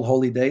beginning of all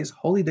holy days.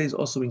 Holy days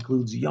also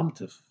includes Yom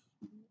Tov.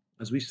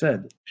 As we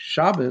said,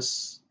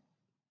 Shabbos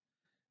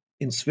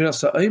in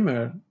Sfiras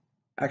HaOmer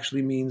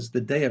actually means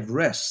the day of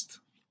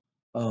rest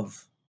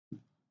of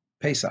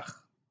Pesach.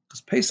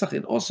 Because Pesach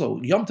and also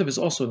Yom Tov is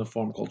also in a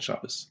form called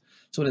Shabbos.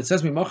 So when it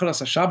says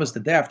Mimocharas HaShabbos, the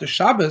day after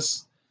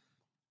Shabbos,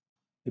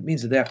 it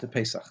means the day after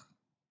Pesach.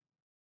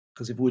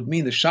 Because if it would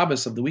mean the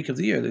Shabbos of the week of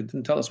the year, they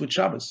didn't tell us which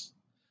Shabbos.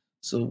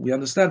 So we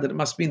understand that it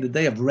must mean the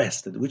day of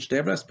rest. Which day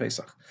of rest?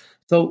 Pesach.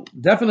 So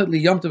definitely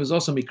Yom Tov is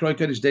also Mikroi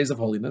Kodesh, days of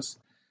holiness.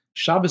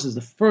 Shabbos is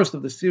the first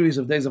of the series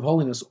of days of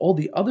holiness. All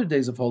the other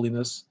days of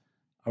holiness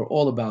are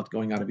all about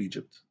going out of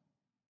Egypt.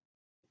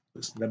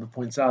 This Rebbe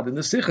points out in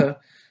the sicha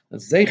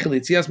that Zeichel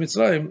Yetzias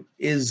Mitzrayim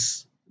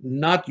is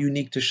not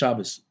unique to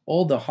Shabbos.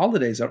 All the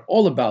holidays are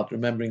all about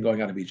remembering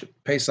going out of Egypt.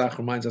 Pesach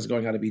reminds us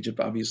going out of Egypt,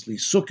 obviously.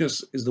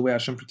 Sukkot is the way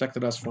Hashem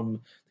protected us from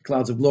the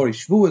clouds of glory.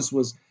 Shavuos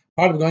was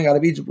part of going out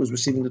of Egypt, was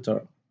receiving the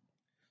Torah.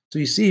 So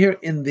you see here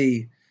in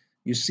the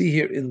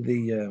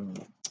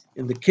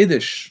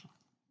Kiddush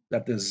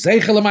that the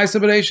Zeichel Maaseh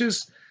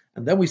Bereishis,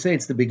 and then we say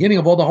it's the beginning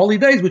of all the holy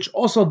days, which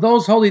also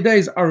those holy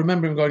days are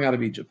remembering going out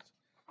of Egypt.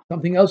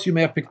 Something else you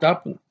may have picked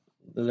up,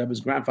 the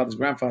Rebbe's grandfather's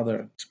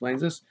grandfather explains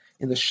this,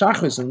 in the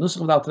Shachris, in the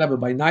Nusach of the Alter Rebbe,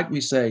 by night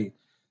we say,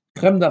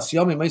 in the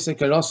Yismchu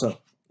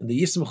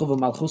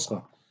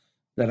v'Malchuscha,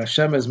 that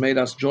Hashem has made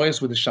us joyous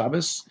with the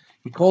Shabbos.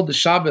 He called the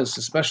Shabbos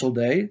a special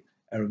day,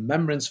 a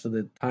remembrance for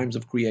the times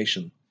of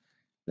creation.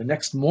 The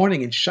next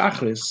morning in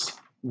Shachris,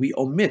 we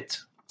omit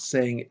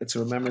saying it's a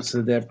remembrance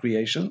of the day of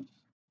creation.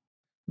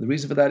 The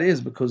reason for that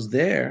is because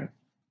there,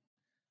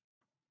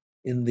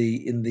 in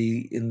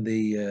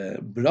the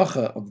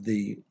bracha of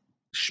the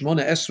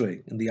Shmona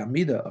Esrei, in the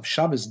Amida of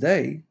Shabbos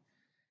day,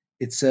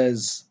 it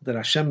says that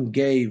Hashem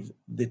gave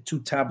the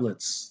 2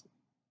 tablets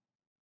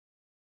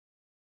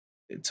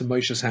to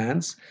Moshe's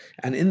hands,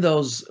 and in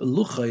those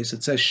luchos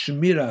it says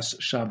Shmiras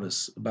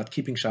Shabbos, about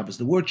keeping Shabbos.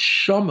 The word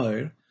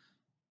Shomer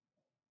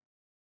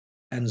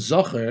and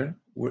Zocher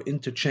were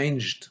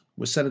interchanged,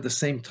 were said at the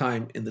same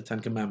time in the Ten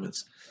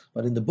Commandments.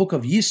 But in the book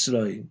of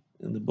Yisro,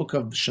 in the book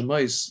of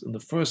Shemais, in the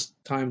first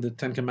time the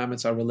Ten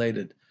Commandments are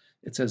related,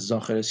 it says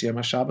Zocher es Yom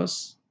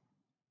HaShabbos,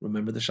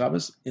 remember the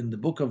Shabbos. In the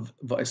book of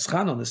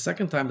Va'eschanon, the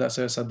second time the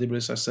Aseret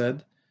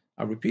HaDibros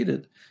are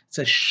repeated, it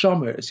says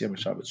Shomer es Yom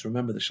HaShabbos,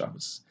 remember the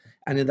Shabbos.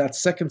 And in that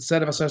second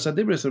set of Aseret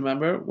HaDibros,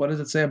 remember, what does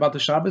it say about the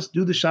Shabbos?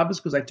 Do the Shabbos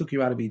because I took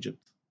you out of Egypt.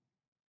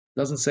 It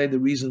doesn't say the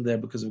reason there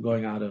because of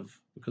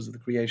the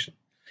creation.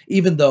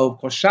 Even though, of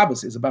course,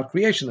 Shabbos is about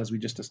creation, as we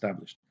just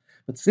established.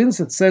 But since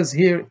it says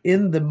here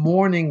in the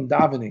morning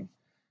davening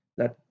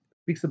that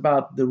speaks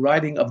about the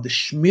writing of the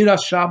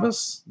Shmira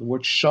Shabbos, the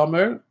word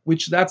Shomer,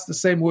 which that's the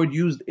same word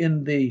used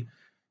in the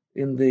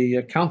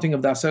counting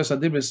of the Aseret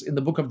HaDibros in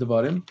the book of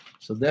Devarim.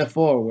 So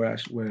therefore,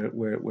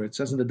 where it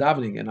says in the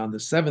davening, and on the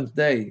seventh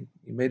day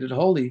he made it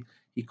holy,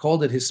 he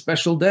called it his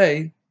special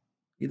day.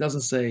 He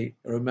doesn't say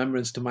a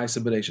remembrance to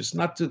Ma'aseh Bereishis,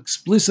 not to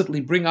explicitly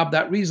bring up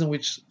that reason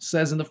which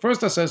says in the first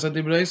Aseret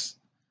HaDibros,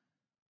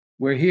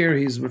 where here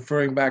he's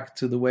referring back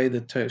to the way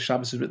that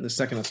Shabbos is written in the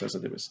second Aseret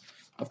HaDibros.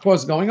 Of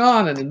course, going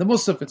on, and in the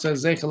Musaf it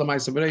says Zeichel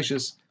Ma'aseh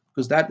Bereishis,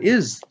 because that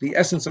is the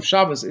essence of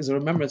Shabbos, is a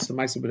remembrance to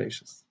Ma'aseh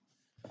Bereishis.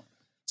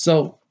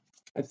 So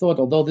I thought,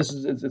 although this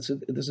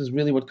is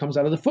really what comes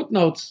out of the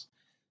footnotes,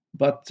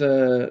 but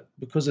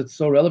because it's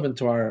so relevant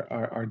to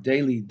our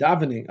daily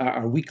davening,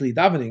 our weekly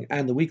davening,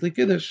 and the weekly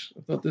kiddush,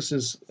 I thought this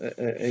is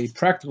a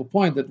practical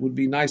point that would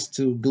be nice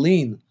to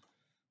glean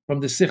from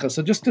the sicha.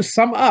 So just to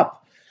sum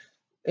up,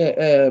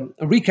 a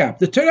recap: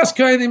 the Toras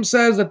Kohanim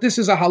says that this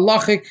is a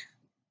halachic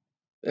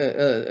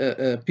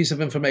piece of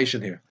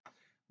information here.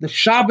 The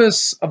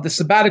Shabbos of the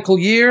sabbatical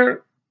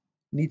year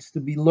needs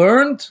to be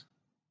learned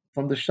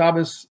from the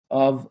Shabbos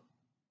of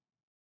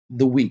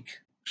the week.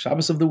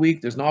 Shabbos of the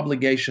week, there's no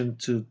obligation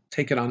to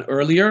take it on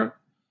earlier.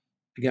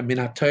 Again,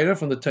 minat Torah,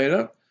 from the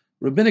Torah.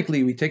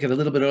 Rabbinically, we take it a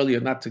little bit earlier,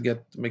 not to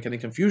make any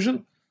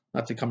confusion,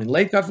 not to come in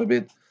late, God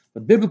forbid.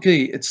 But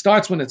biblically, it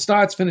starts when it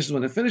starts, finishes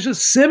when it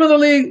finishes.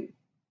 Similarly,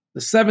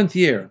 the seventh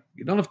year,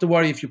 you don't have to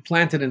worry if you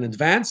plant it in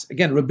advance.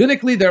 Again,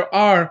 rabbinically, there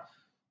are,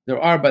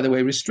 by the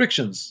way,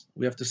 restrictions.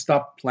 We have to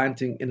stop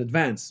planting in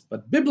advance.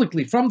 But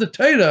biblically, from the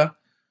Torah,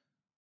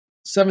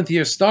 seventh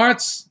year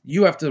starts,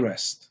 you have to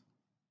rest.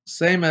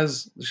 Same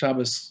as the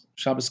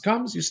Shabbos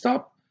comes, you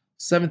stop.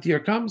 Seventh year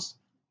comes,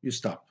 you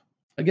stop.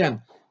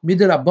 Again,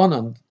 Midei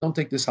Rabbanan, don't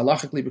take this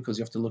halachically because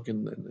you have to look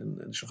in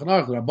Shulchan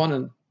Aruch. The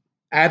Rabbanan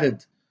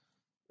added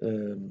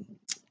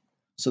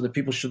so that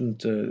people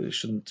shouldn't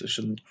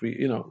create.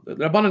 The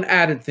Rabbanan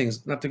added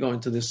things. Not to go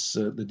into this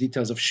the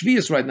details of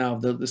Shvius right now,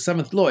 the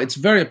seventh law. It's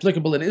very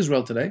applicable in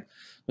Israel today,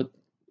 but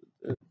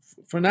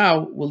for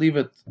now we'll leave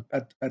it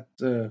at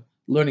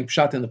learning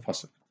Pshat in the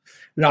pasuk.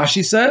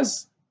 Rashi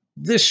says,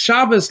 this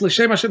Shabbos,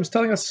 L'Shem Hashem, is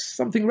telling us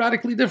something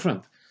radically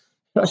different.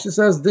 Rashi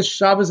says this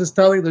Shabbos is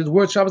telling, the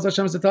word Shabbos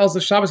Hashem is to tell us the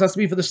Shabbos has to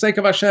be for the sake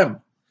of Hashem.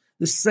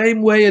 The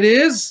same way it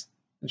is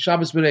in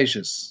Shabbos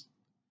Bereishis.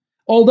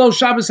 Although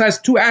Shabbos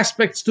has two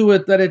aspects to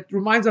it, that it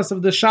reminds us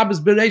of the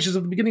Shabbos Bereishis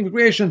of the beginning of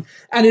creation,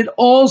 and it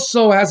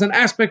also has an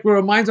aspect where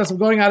it reminds us of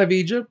going out of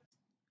Egypt.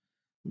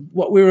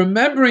 What we're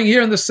remembering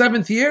here in the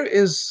seventh year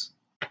is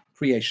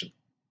creation.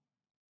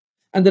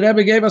 And the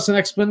Rebbe gave us an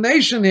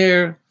explanation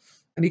here.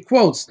 And he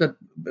quotes that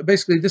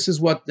basically this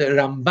is what the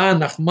Ramban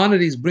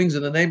Nachmanides brings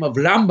in the name of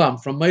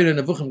Rambam from Meir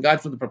Nevuchim,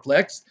 Guide for the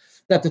Perplexed,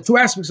 that the two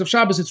aspects of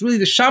Shabbos, it's really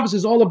the Shabbos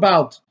is all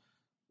about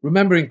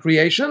remembering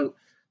creation.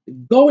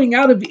 Going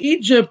out of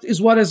Egypt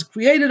is what has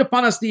created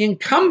upon us the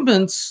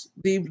incumbents,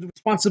 the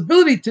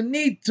responsibility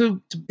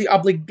to the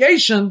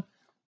obligation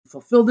to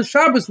fulfill the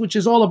Shabbos, which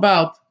is all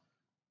about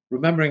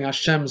remembering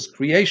Hashem's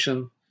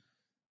creation,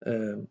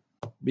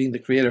 being the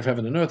creator of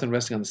heaven and earth and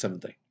resting on the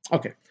seventh day.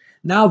 Okay.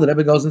 Now the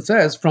Rebbe goes and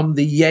says, from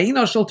the Yain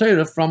Shel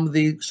Torah, from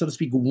the, so to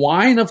speak,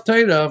 wine of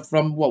Torah,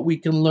 from what we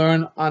can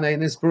learn on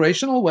an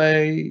inspirational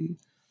way,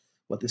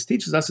 what this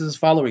teaches us is as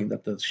following,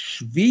 that the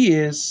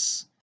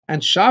Shvius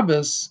and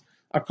Shabbos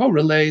are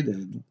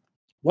correlated.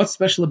 What's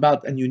special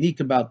about and unique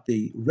about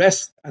the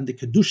rest and the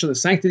Kedusha, the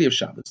sanctity of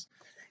Shabbos,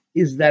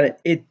 is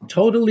that it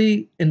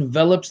totally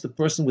envelops the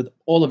person with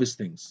all of his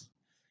things.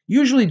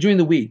 Usually during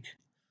the week,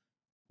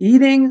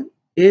 eating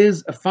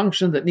is a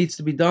function that needs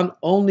to be done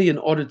only in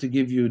order to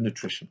give you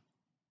nutrition.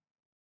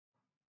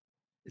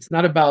 It's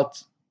not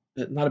about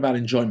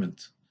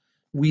enjoyment.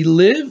 We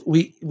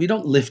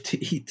don't live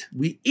to eat.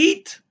 We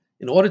eat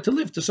in order to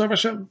live, to serve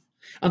Hashem.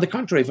 On the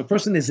contrary, if a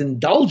person is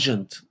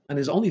indulgent and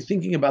is only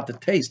thinking about the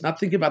taste, not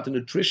thinking about the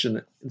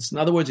nutrition, in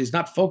other words, he's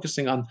not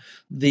focusing on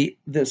the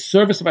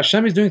service of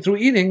Hashem he's doing through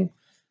eating,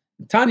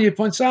 Tanya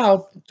points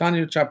out,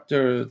 Tanya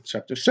chapter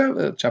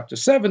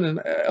 7 and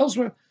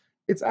elsewhere,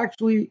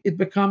 it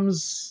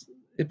becomes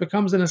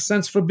in a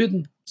sense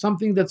forbidden,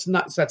 something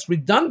that's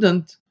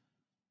redundant,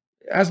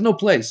 has no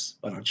place.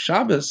 But on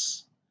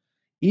Shabbos,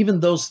 even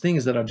those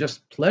things that are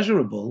just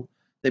pleasurable,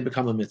 they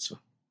become a mitzvah.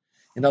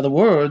 In other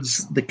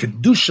words, the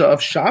kedusha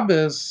of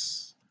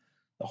Shabbos,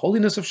 the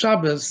holiness of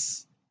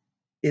Shabbos,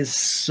 is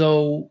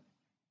so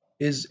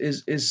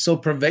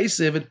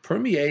pervasive. It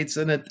permeates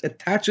and it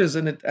attaches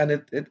and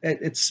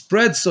it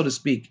spreads, so to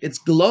speak, its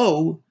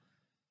glow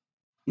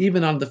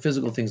even on the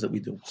physical things that we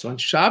do. So on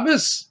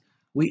Shabbos,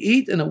 We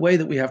eat in a way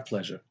that we have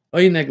pleasure.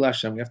 Oyneg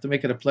Lashem, we have to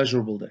make it a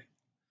pleasurable day.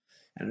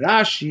 And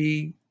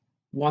Rashi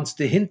wants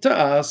to hint to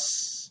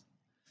us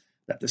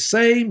that the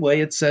same way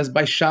it says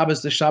by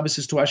Shabbos, the Shabbos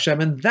is to Hashem,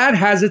 and that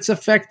has its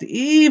effect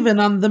even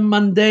on the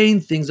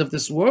mundane things of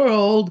this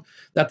world,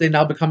 that they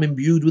now become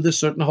imbued with a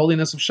certain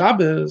holiness of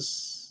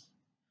Shabbos.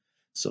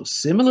 So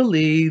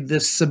similarly,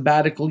 this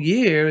sabbatical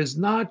year is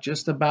not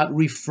just about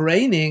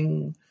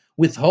refraining,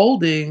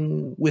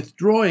 withholding,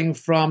 withdrawing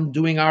from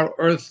doing our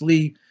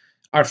earthly,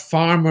 our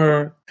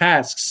farmer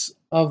tasks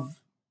of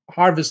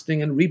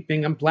harvesting and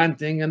reaping and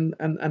planting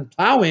and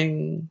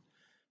plowing.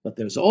 But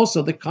there's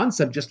also the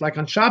concept, just like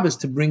on Shabbos,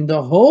 to bring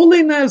the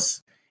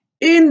holiness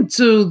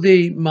into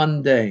the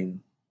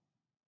mundane.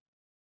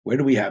 Where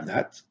do we have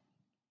that?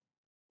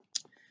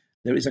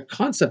 There is a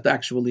concept,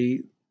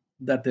 actually,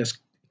 that there's a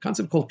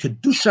concept called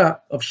Kedusha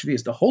of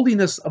Shvius, the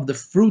holiness of the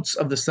fruits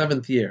of the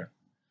seventh year.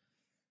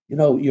 You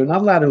know, you're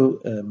not allowed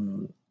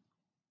to,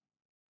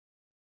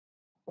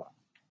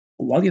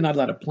 while you're not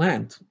allowed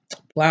to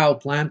plow,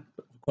 plant,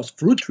 of course,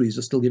 fruit trees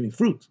are still giving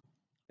fruit.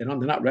 They're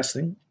not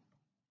resting.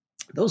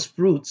 Those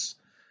fruits,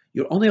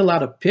 you're only allowed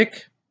to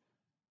pick.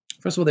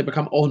 First of all, they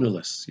become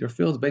ownerless. Your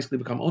fields basically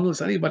become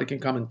ownerless. Anybody can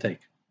come and take.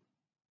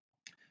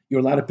 You're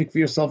allowed to pick for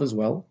yourself as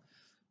well.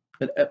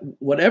 But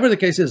whatever the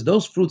case is,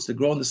 those fruits that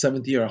grow in the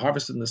seventh year, are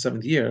harvested in the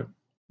seventh year,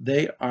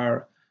 they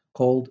are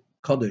called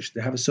Kodesh.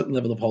 They have a certain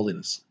level of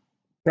holiness.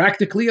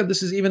 Practically, and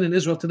this is even in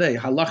Israel today,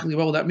 halachically,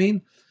 what will that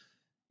mean?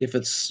 If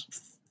it's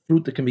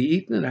fruit that can be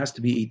eaten, it has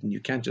to be eaten. You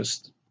can't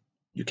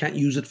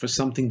use it for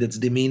something that's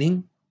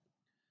demeaning.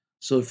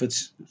 So if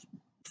it's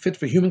fit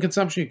for human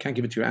consumption, you can't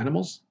give it to your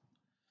animals.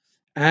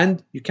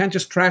 And you can't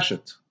just trash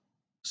it.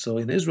 So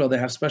in Israel, they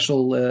have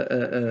special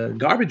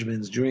garbage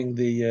bins during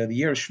the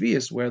year of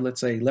Shvius, where, let's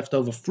say,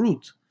 leftover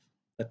fruit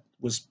that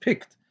was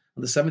picked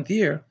on the seventh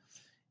year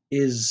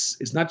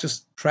is not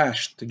just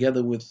trashed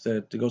together with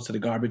to go to the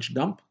garbage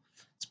dump.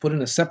 It's put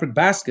in a separate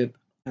basket,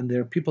 and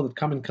there are people that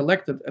come and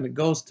collect it, and it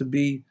goes to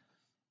be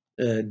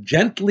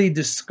gently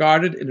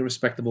discarded in a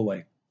respectable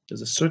way.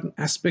 There's a certain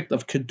aspect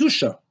of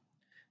kedusha.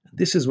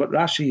 This is what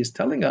Rashi is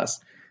telling us,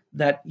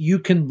 that you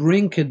can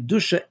bring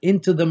kedusha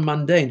into the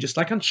mundane, just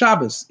like on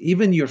Shabbos.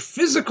 Even your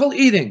physical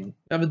eating, you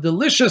have a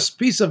delicious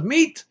piece of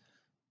meat,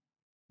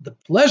 the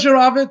pleasure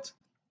of it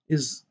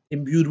is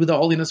imbued with the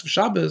holiness of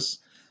Shabbos.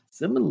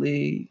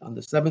 Similarly, on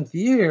the seventh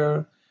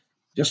year,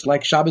 just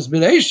like Shabbos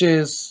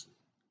Bereishis,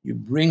 you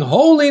bring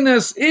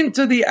holiness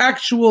into the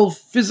actual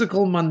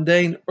physical,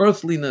 mundane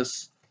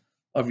earthliness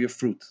of your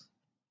fruit.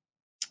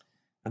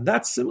 And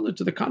that's similar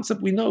to the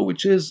concept we know,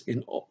 which is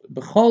in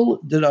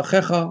B'chol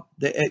Derachecha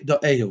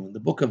De'ehu, in the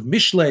book of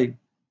Mishlei,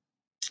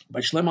 by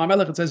Shlomo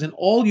HaMelech, it says, in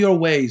all your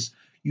ways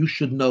you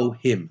should know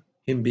Him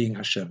being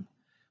Hashem.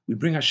 We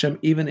bring Hashem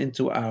even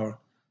into our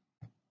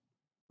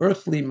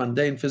earthly,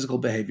 mundane, physical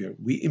behavior.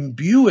 We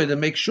imbue it and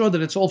make sure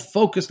that it's all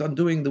focused on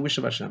doing the wish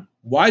of Hashem.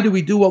 Why do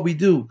we do what we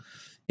do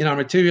in our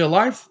material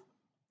life?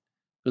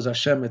 Because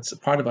Hashem, it's a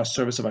part of our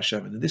service of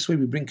Hashem. And in this way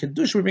we bring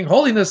Kedusha, we bring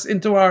holiness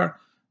into our...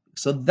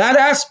 So that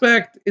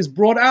aspect is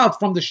brought out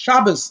from the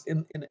Shabbos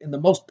in the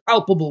most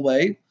palpable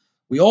way.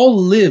 We all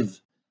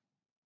live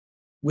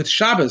with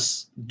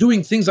Shabbos,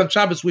 doing things on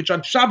Shabbos, which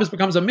on Shabbos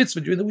becomes a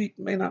mitzvah. During the week,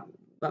 may not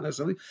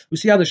necessarily. We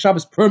see how the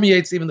Shabbos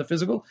permeates even the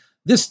physical.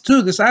 This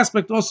too, this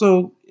aspect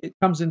also, it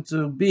comes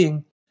into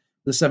being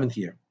the seventh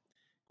year.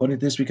 According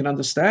to this, we can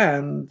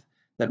understand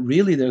that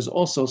really there's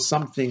also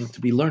something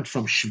to be learned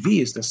from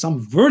Shvius. There's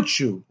some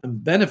virtue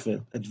and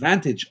benefit,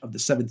 advantage of the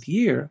seventh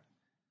year,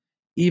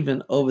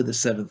 even over the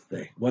seventh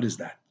day. What is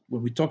that?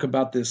 When we talk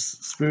about this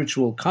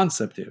spiritual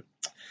concept here,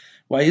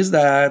 why is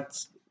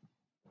that?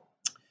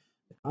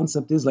 The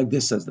concept is like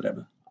this, says the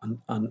Rebbe.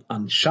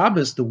 On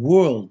Shabbos, the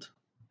world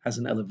has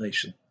an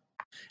elevation.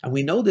 And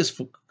we know this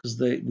because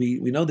we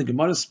know the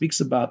Gemara speaks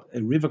about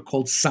a river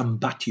called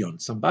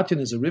Sambatyon. Sambatyon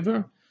is a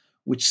river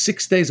which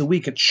 6 days a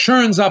week, it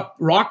churns up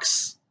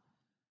rocks.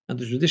 And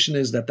the tradition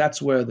is that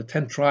that's where the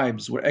 10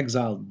 tribes were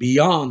exiled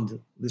beyond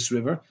this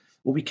river.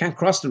 Well, we can't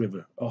cross the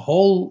river. A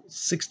whole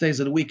 6 days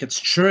of the week, it's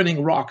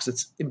churning rocks.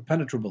 It's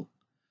impenetrable.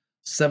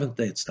 Seventh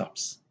day, it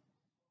stops.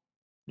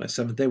 By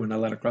seventh day, we're not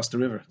allowed to cross the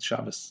river. It's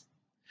Shabbos.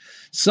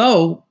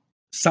 So,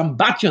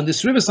 Sambatyon,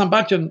 this river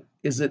Sambatyon,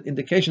 is an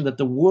indication that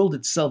the world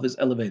itself is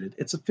elevated.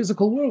 It's a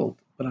physical world,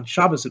 but on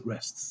Shabbos it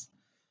rests.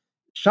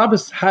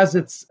 Shabbos has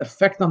its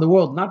effect on the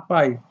world, not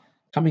by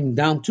coming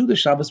down to the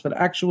Shabbos, but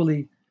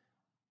actually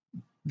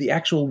the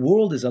actual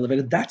world is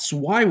elevated. That's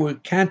why we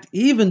can't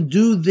even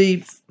do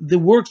the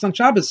works on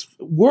Shabbos.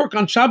 Work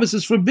on Shabbos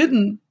is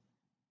forbidden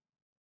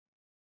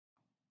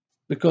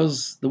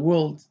because the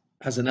world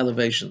has an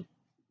elevation.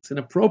 It's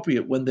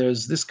inappropriate when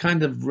there's this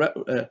kind of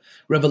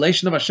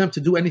revelation of Hashem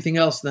to do anything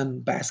else than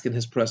bask in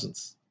His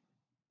presence.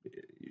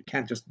 You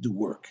can't just do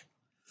work.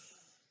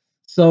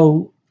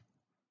 So,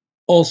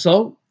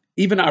 also,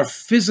 even our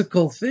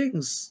physical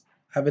things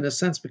have, in a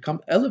sense,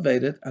 become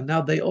elevated, and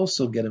now they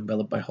also get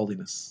enveloped by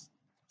holiness.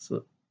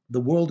 So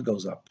the world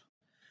goes up.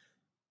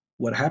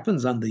 What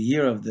happens on the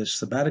year of the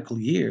sabbatical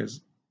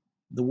years,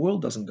 the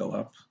world doesn't go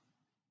up.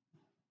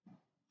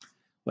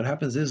 what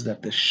happens is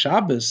that the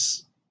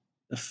Shabbos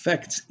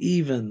affects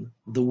even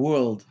the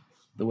world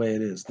the way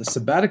it is. The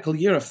sabbatical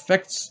year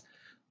affects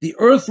the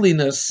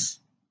earthliness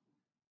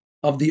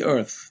of the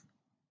earth,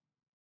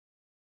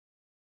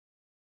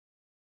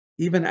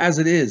 even as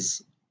it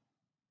is.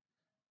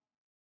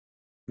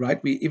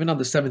 Right? We even on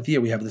the seventh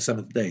year we have the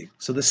seventh day.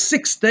 So the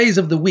 6 days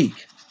of the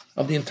week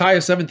of the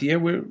entire seventh year,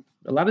 we're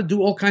allowed to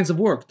do all kinds of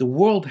work. The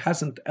world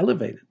hasn't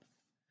elevated.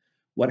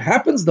 What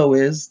happens though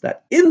is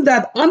that in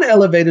that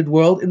unelevated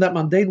world, in that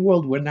mundane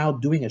world, we're now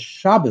doing a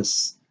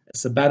Shabbos, a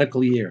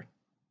sabbatical year,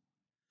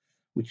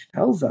 which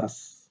tells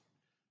us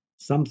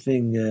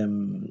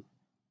something.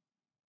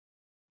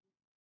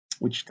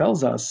 Which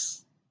tells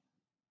us,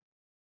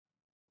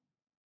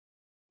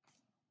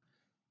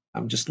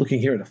 I'm just looking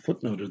here at a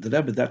footnote of the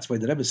Rebbe. That's why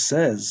the Rebbe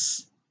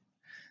says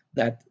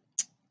that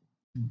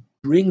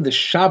bring the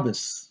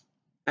Shabbos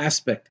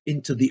aspect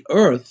into the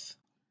earth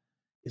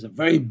is a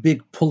very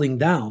big pulling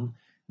down.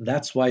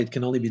 That's why it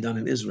can only be done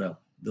in Israel.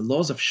 The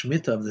laws of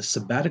Shemitah of the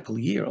sabbatical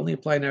year only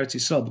apply in Eretz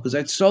Yisrael because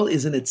Eretz Yisrael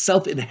is in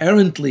itself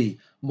inherently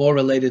more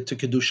related to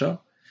Kedusha.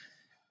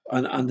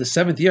 On the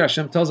seventh year,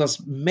 Hashem tells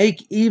us,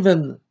 make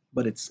even,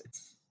 but it's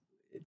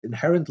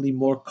inherently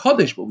more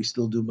Kaddish, but we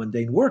still do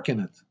mundane work in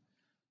it.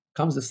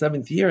 Comes the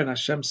seventh year, and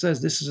Hashem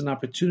says, this is an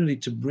opportunity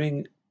to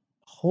bring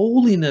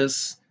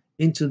holiness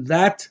into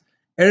that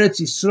Eretz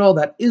Yisrael,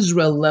 that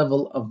Israel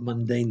level of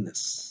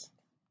mundaneness.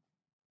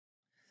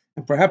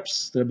 And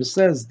perhaps the Rebbe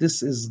says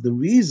this is the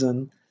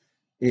reason,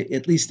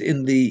 at least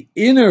in the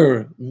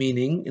inner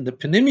meaning, in the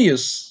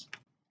Panimius,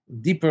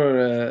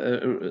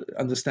 deeper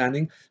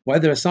understanding, why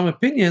there are some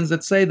opinions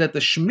that say that the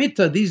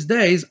Shemitah these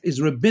days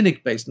is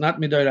rabbinic based, not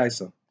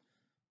Midoraisa.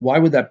 Why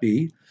would that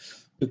be?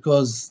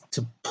 Because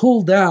to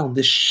pull down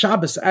the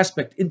Shabbos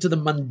aspect into the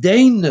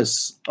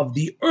mundaneness of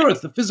the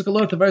earth, the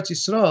physical earth of Eretz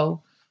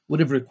Yisrael, would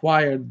have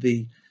required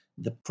the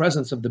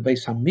presence of the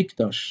Beis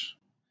Hamikdash,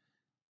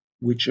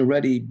 which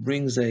already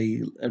brings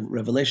a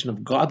revelation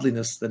of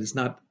godliness that is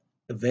not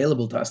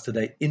available to us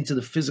today into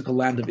the physical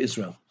land of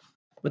Israel.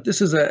 But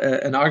this is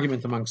an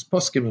argument amongst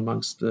poskim,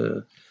 amongst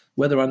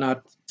whether or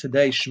not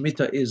today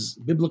Shemitah is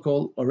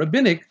biblical or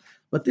rabbinic.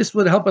 But this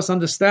would help us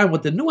understand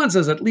what the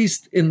nuances, at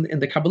least in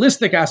the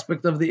Kabbalistic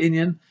aspect of the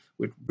Inyan,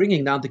 we're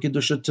bringing down the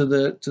Kedusha to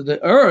the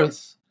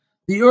earth.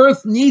 The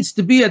earth needs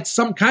to be at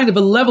some kind of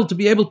a level to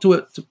be able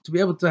to be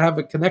able to have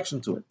a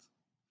connection to it.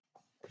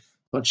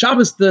 But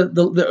Shabbos,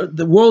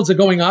 the worlds are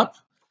going up,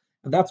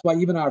 and that's why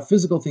even our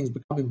physical things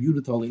become imbued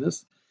with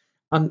holiness.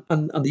 On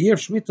the year of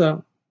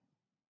Shemitah,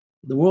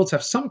 the worlds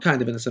have some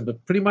kind of innocence,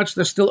 but pretty much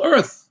they're still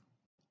earth.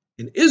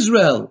 In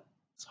Israel,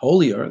 it's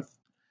holy earth.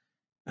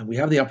 And we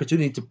have the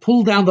opportunity to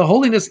pull down the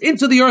holiness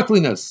into the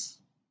earthliness.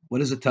 What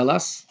does it tell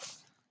us?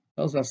 It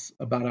tells us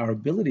about our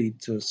ability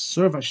to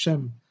serve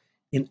Hashem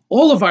in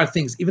all of our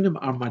things, even in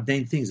our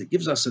mundane things. It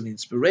gives us an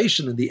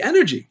inspiration and the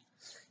energy.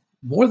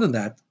 More than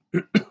that,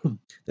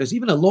 there's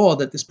even a law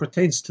that this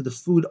pertains to the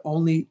food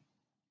only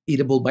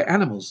eatable by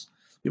animals.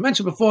 We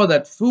mentioned before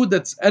that food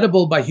that's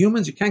edible by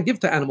humans, you can't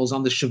give to animals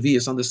on the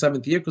Shavuos, on the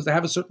seventh year, because they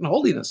have a certain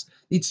holiness.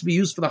 It needs to be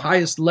used for the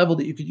highest level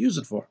that you could use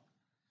it for.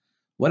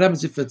 What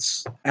happens if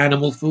it's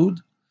animal food?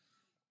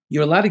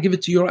 You're allowed to give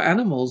it to your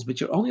animals, but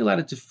you're only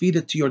allowed to feed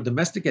it to your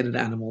domesticated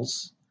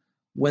animals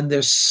when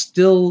there's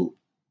still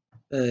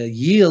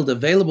yield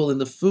available in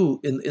the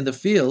food in the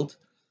field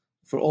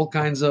for all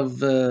kinds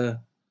of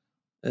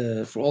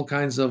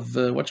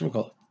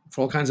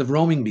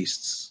roaming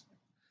beasts.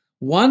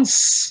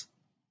 Once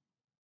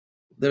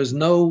there's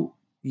no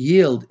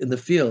yield in the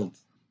field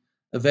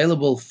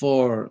available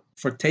for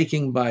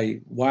taking by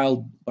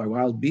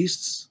wild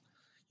beasts,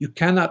 you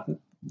cannot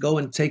go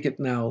and take it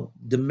now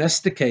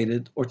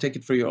domesticated or take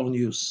it for your own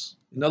use.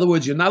 In other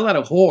words, you're not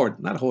allowed to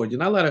you're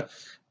not allowed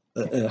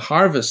to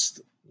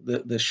harvest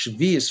the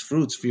Shavuos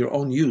fruits for your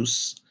own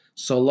use.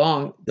 So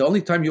long, the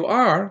only time you're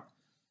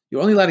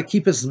only allowed to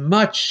keep as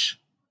much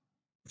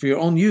for your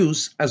own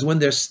use as when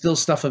there's still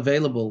stuff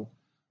available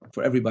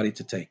for everybody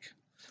to take.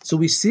 So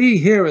we see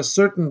here a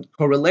certain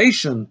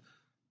correlation.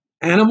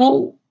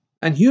 Animal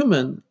and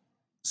human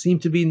seem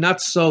to be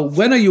not so.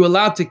 When are you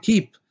allowed to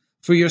keep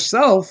for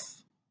yourself?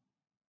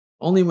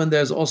 Only when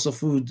there's also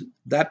food,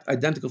 that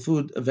identical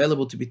food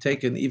available to be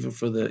taken even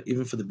for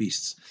the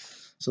beasts.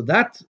 So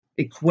that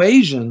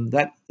equation,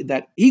 that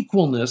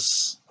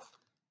equalness,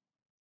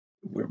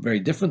 we're very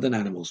different than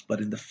animals,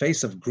 but in the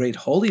face of great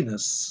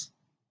holiness,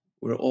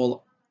 we're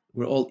all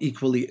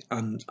equally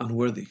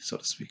unworthy, so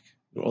to speak.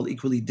 We're all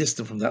equally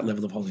distant from that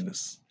level of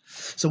holiness.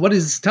 So what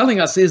it's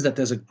telling us is that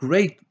there's a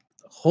great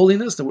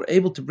holiness that we're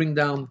able to bring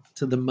down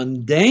to the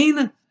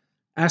mundane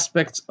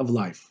aspects of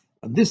life.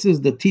 And this is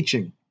the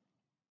teaching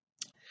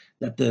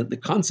that the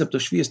concept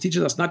of Shvius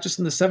teaches us, not just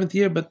in the seventh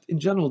year, but in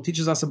general,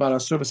 teaches us about our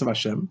service of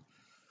Hashem.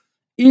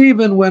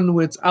 Even when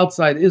it's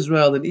outside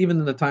Israel and even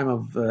in the time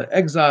of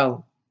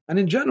exile. And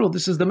in general,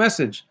 this is the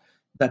message,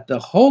 that the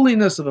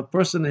holiness of a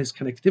person, his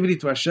connectivity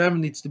to Hashem,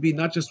 needs to be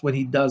not just when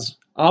he does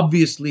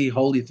obviously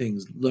holy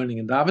things, learning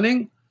and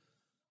davening,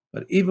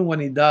 but even when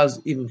he does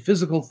even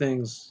physical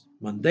things,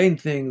 mundane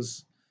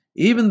things,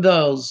 Even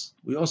those,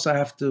 we also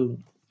have to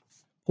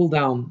pull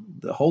down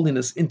the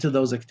holiness into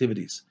those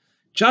activities.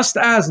 Just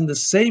as in the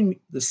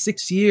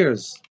 6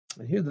 years,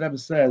 and here the Rebbe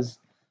says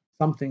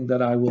something that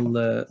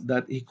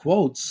that he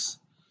quotes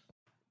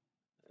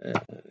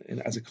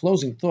as a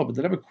closing thought, but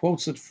the Rebbe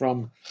quotes it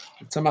from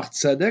Tzemach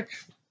Tzedek,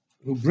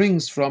 who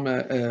brings from,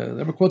 the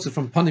Rebbe quotes it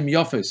from Panim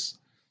Yofes,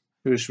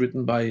 which is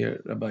written by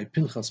Rabbi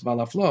Pinchas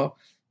Balaflo,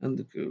 and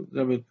the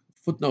Rebbe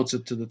footnotes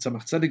it to the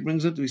Tzemach Tzedek,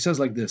 brings it. He says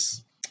like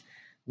this: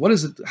 what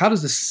is it? How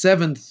does the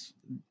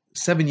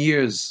 7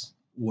 years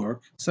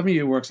work? 7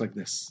 year works like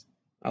this.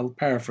 I'll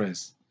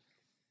paraphrase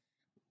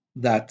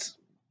that.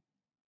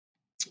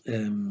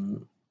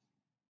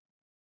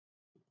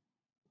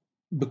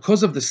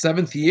 Because of the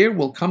 7th year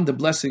will come the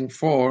blessing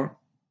for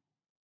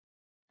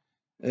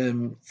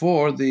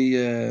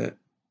the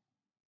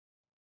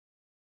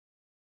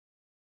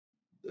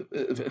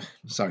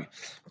sorry,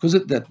 because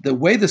the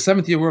way the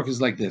 7th year works is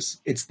like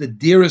this. It's the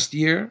dearest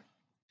year,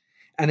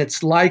 and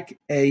it's like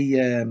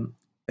a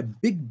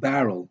big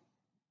barrel.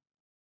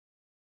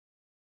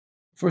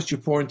 First you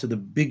pour into the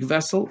big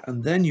vessel,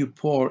 and then you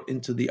pour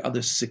into the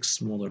other 6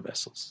 smaller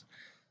vessels.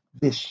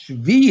 The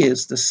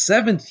Shvi the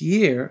 7th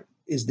year,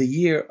 is the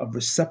year of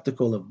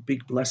receptacle of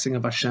big blessing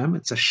of Hashem.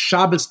 It's a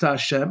Shabbos to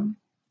Hashem,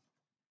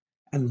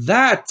 and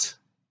that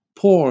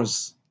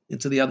pours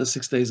into the other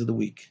 6 days of the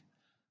week.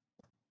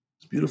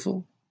 It's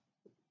beautiful.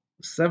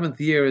 The 7th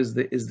year is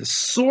the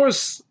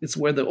source. It's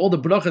where all the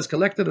bracha is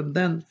collected, and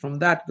then from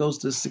that goes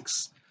to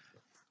 6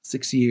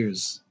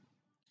 years.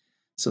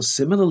 So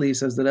similarly,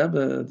 says the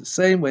Rebbe, the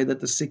same way that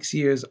the 6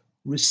 years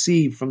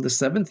receive from the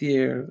 7th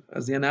year,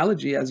 as the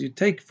analogy, as you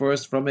take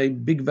first from a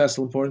big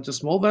vessel and pour into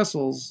small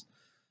vessels,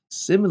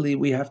 similarly,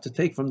 we have to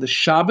take from the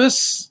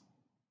Shabbos,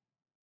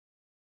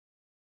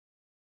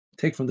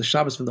 from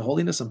the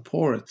holiness, and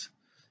pour it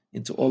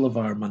into all of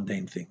our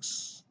mundane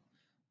things.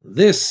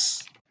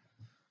 This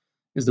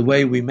is the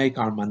way we make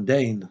our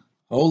mundane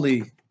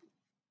holy.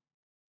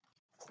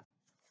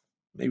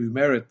 Maybe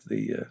merit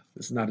this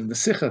is not in the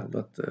sicha,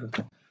 but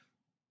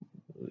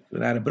we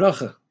can add a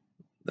bracha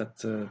that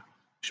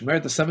should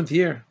merit the 7th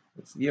year.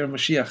 It's the year of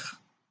Mashiach.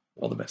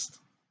 All the best.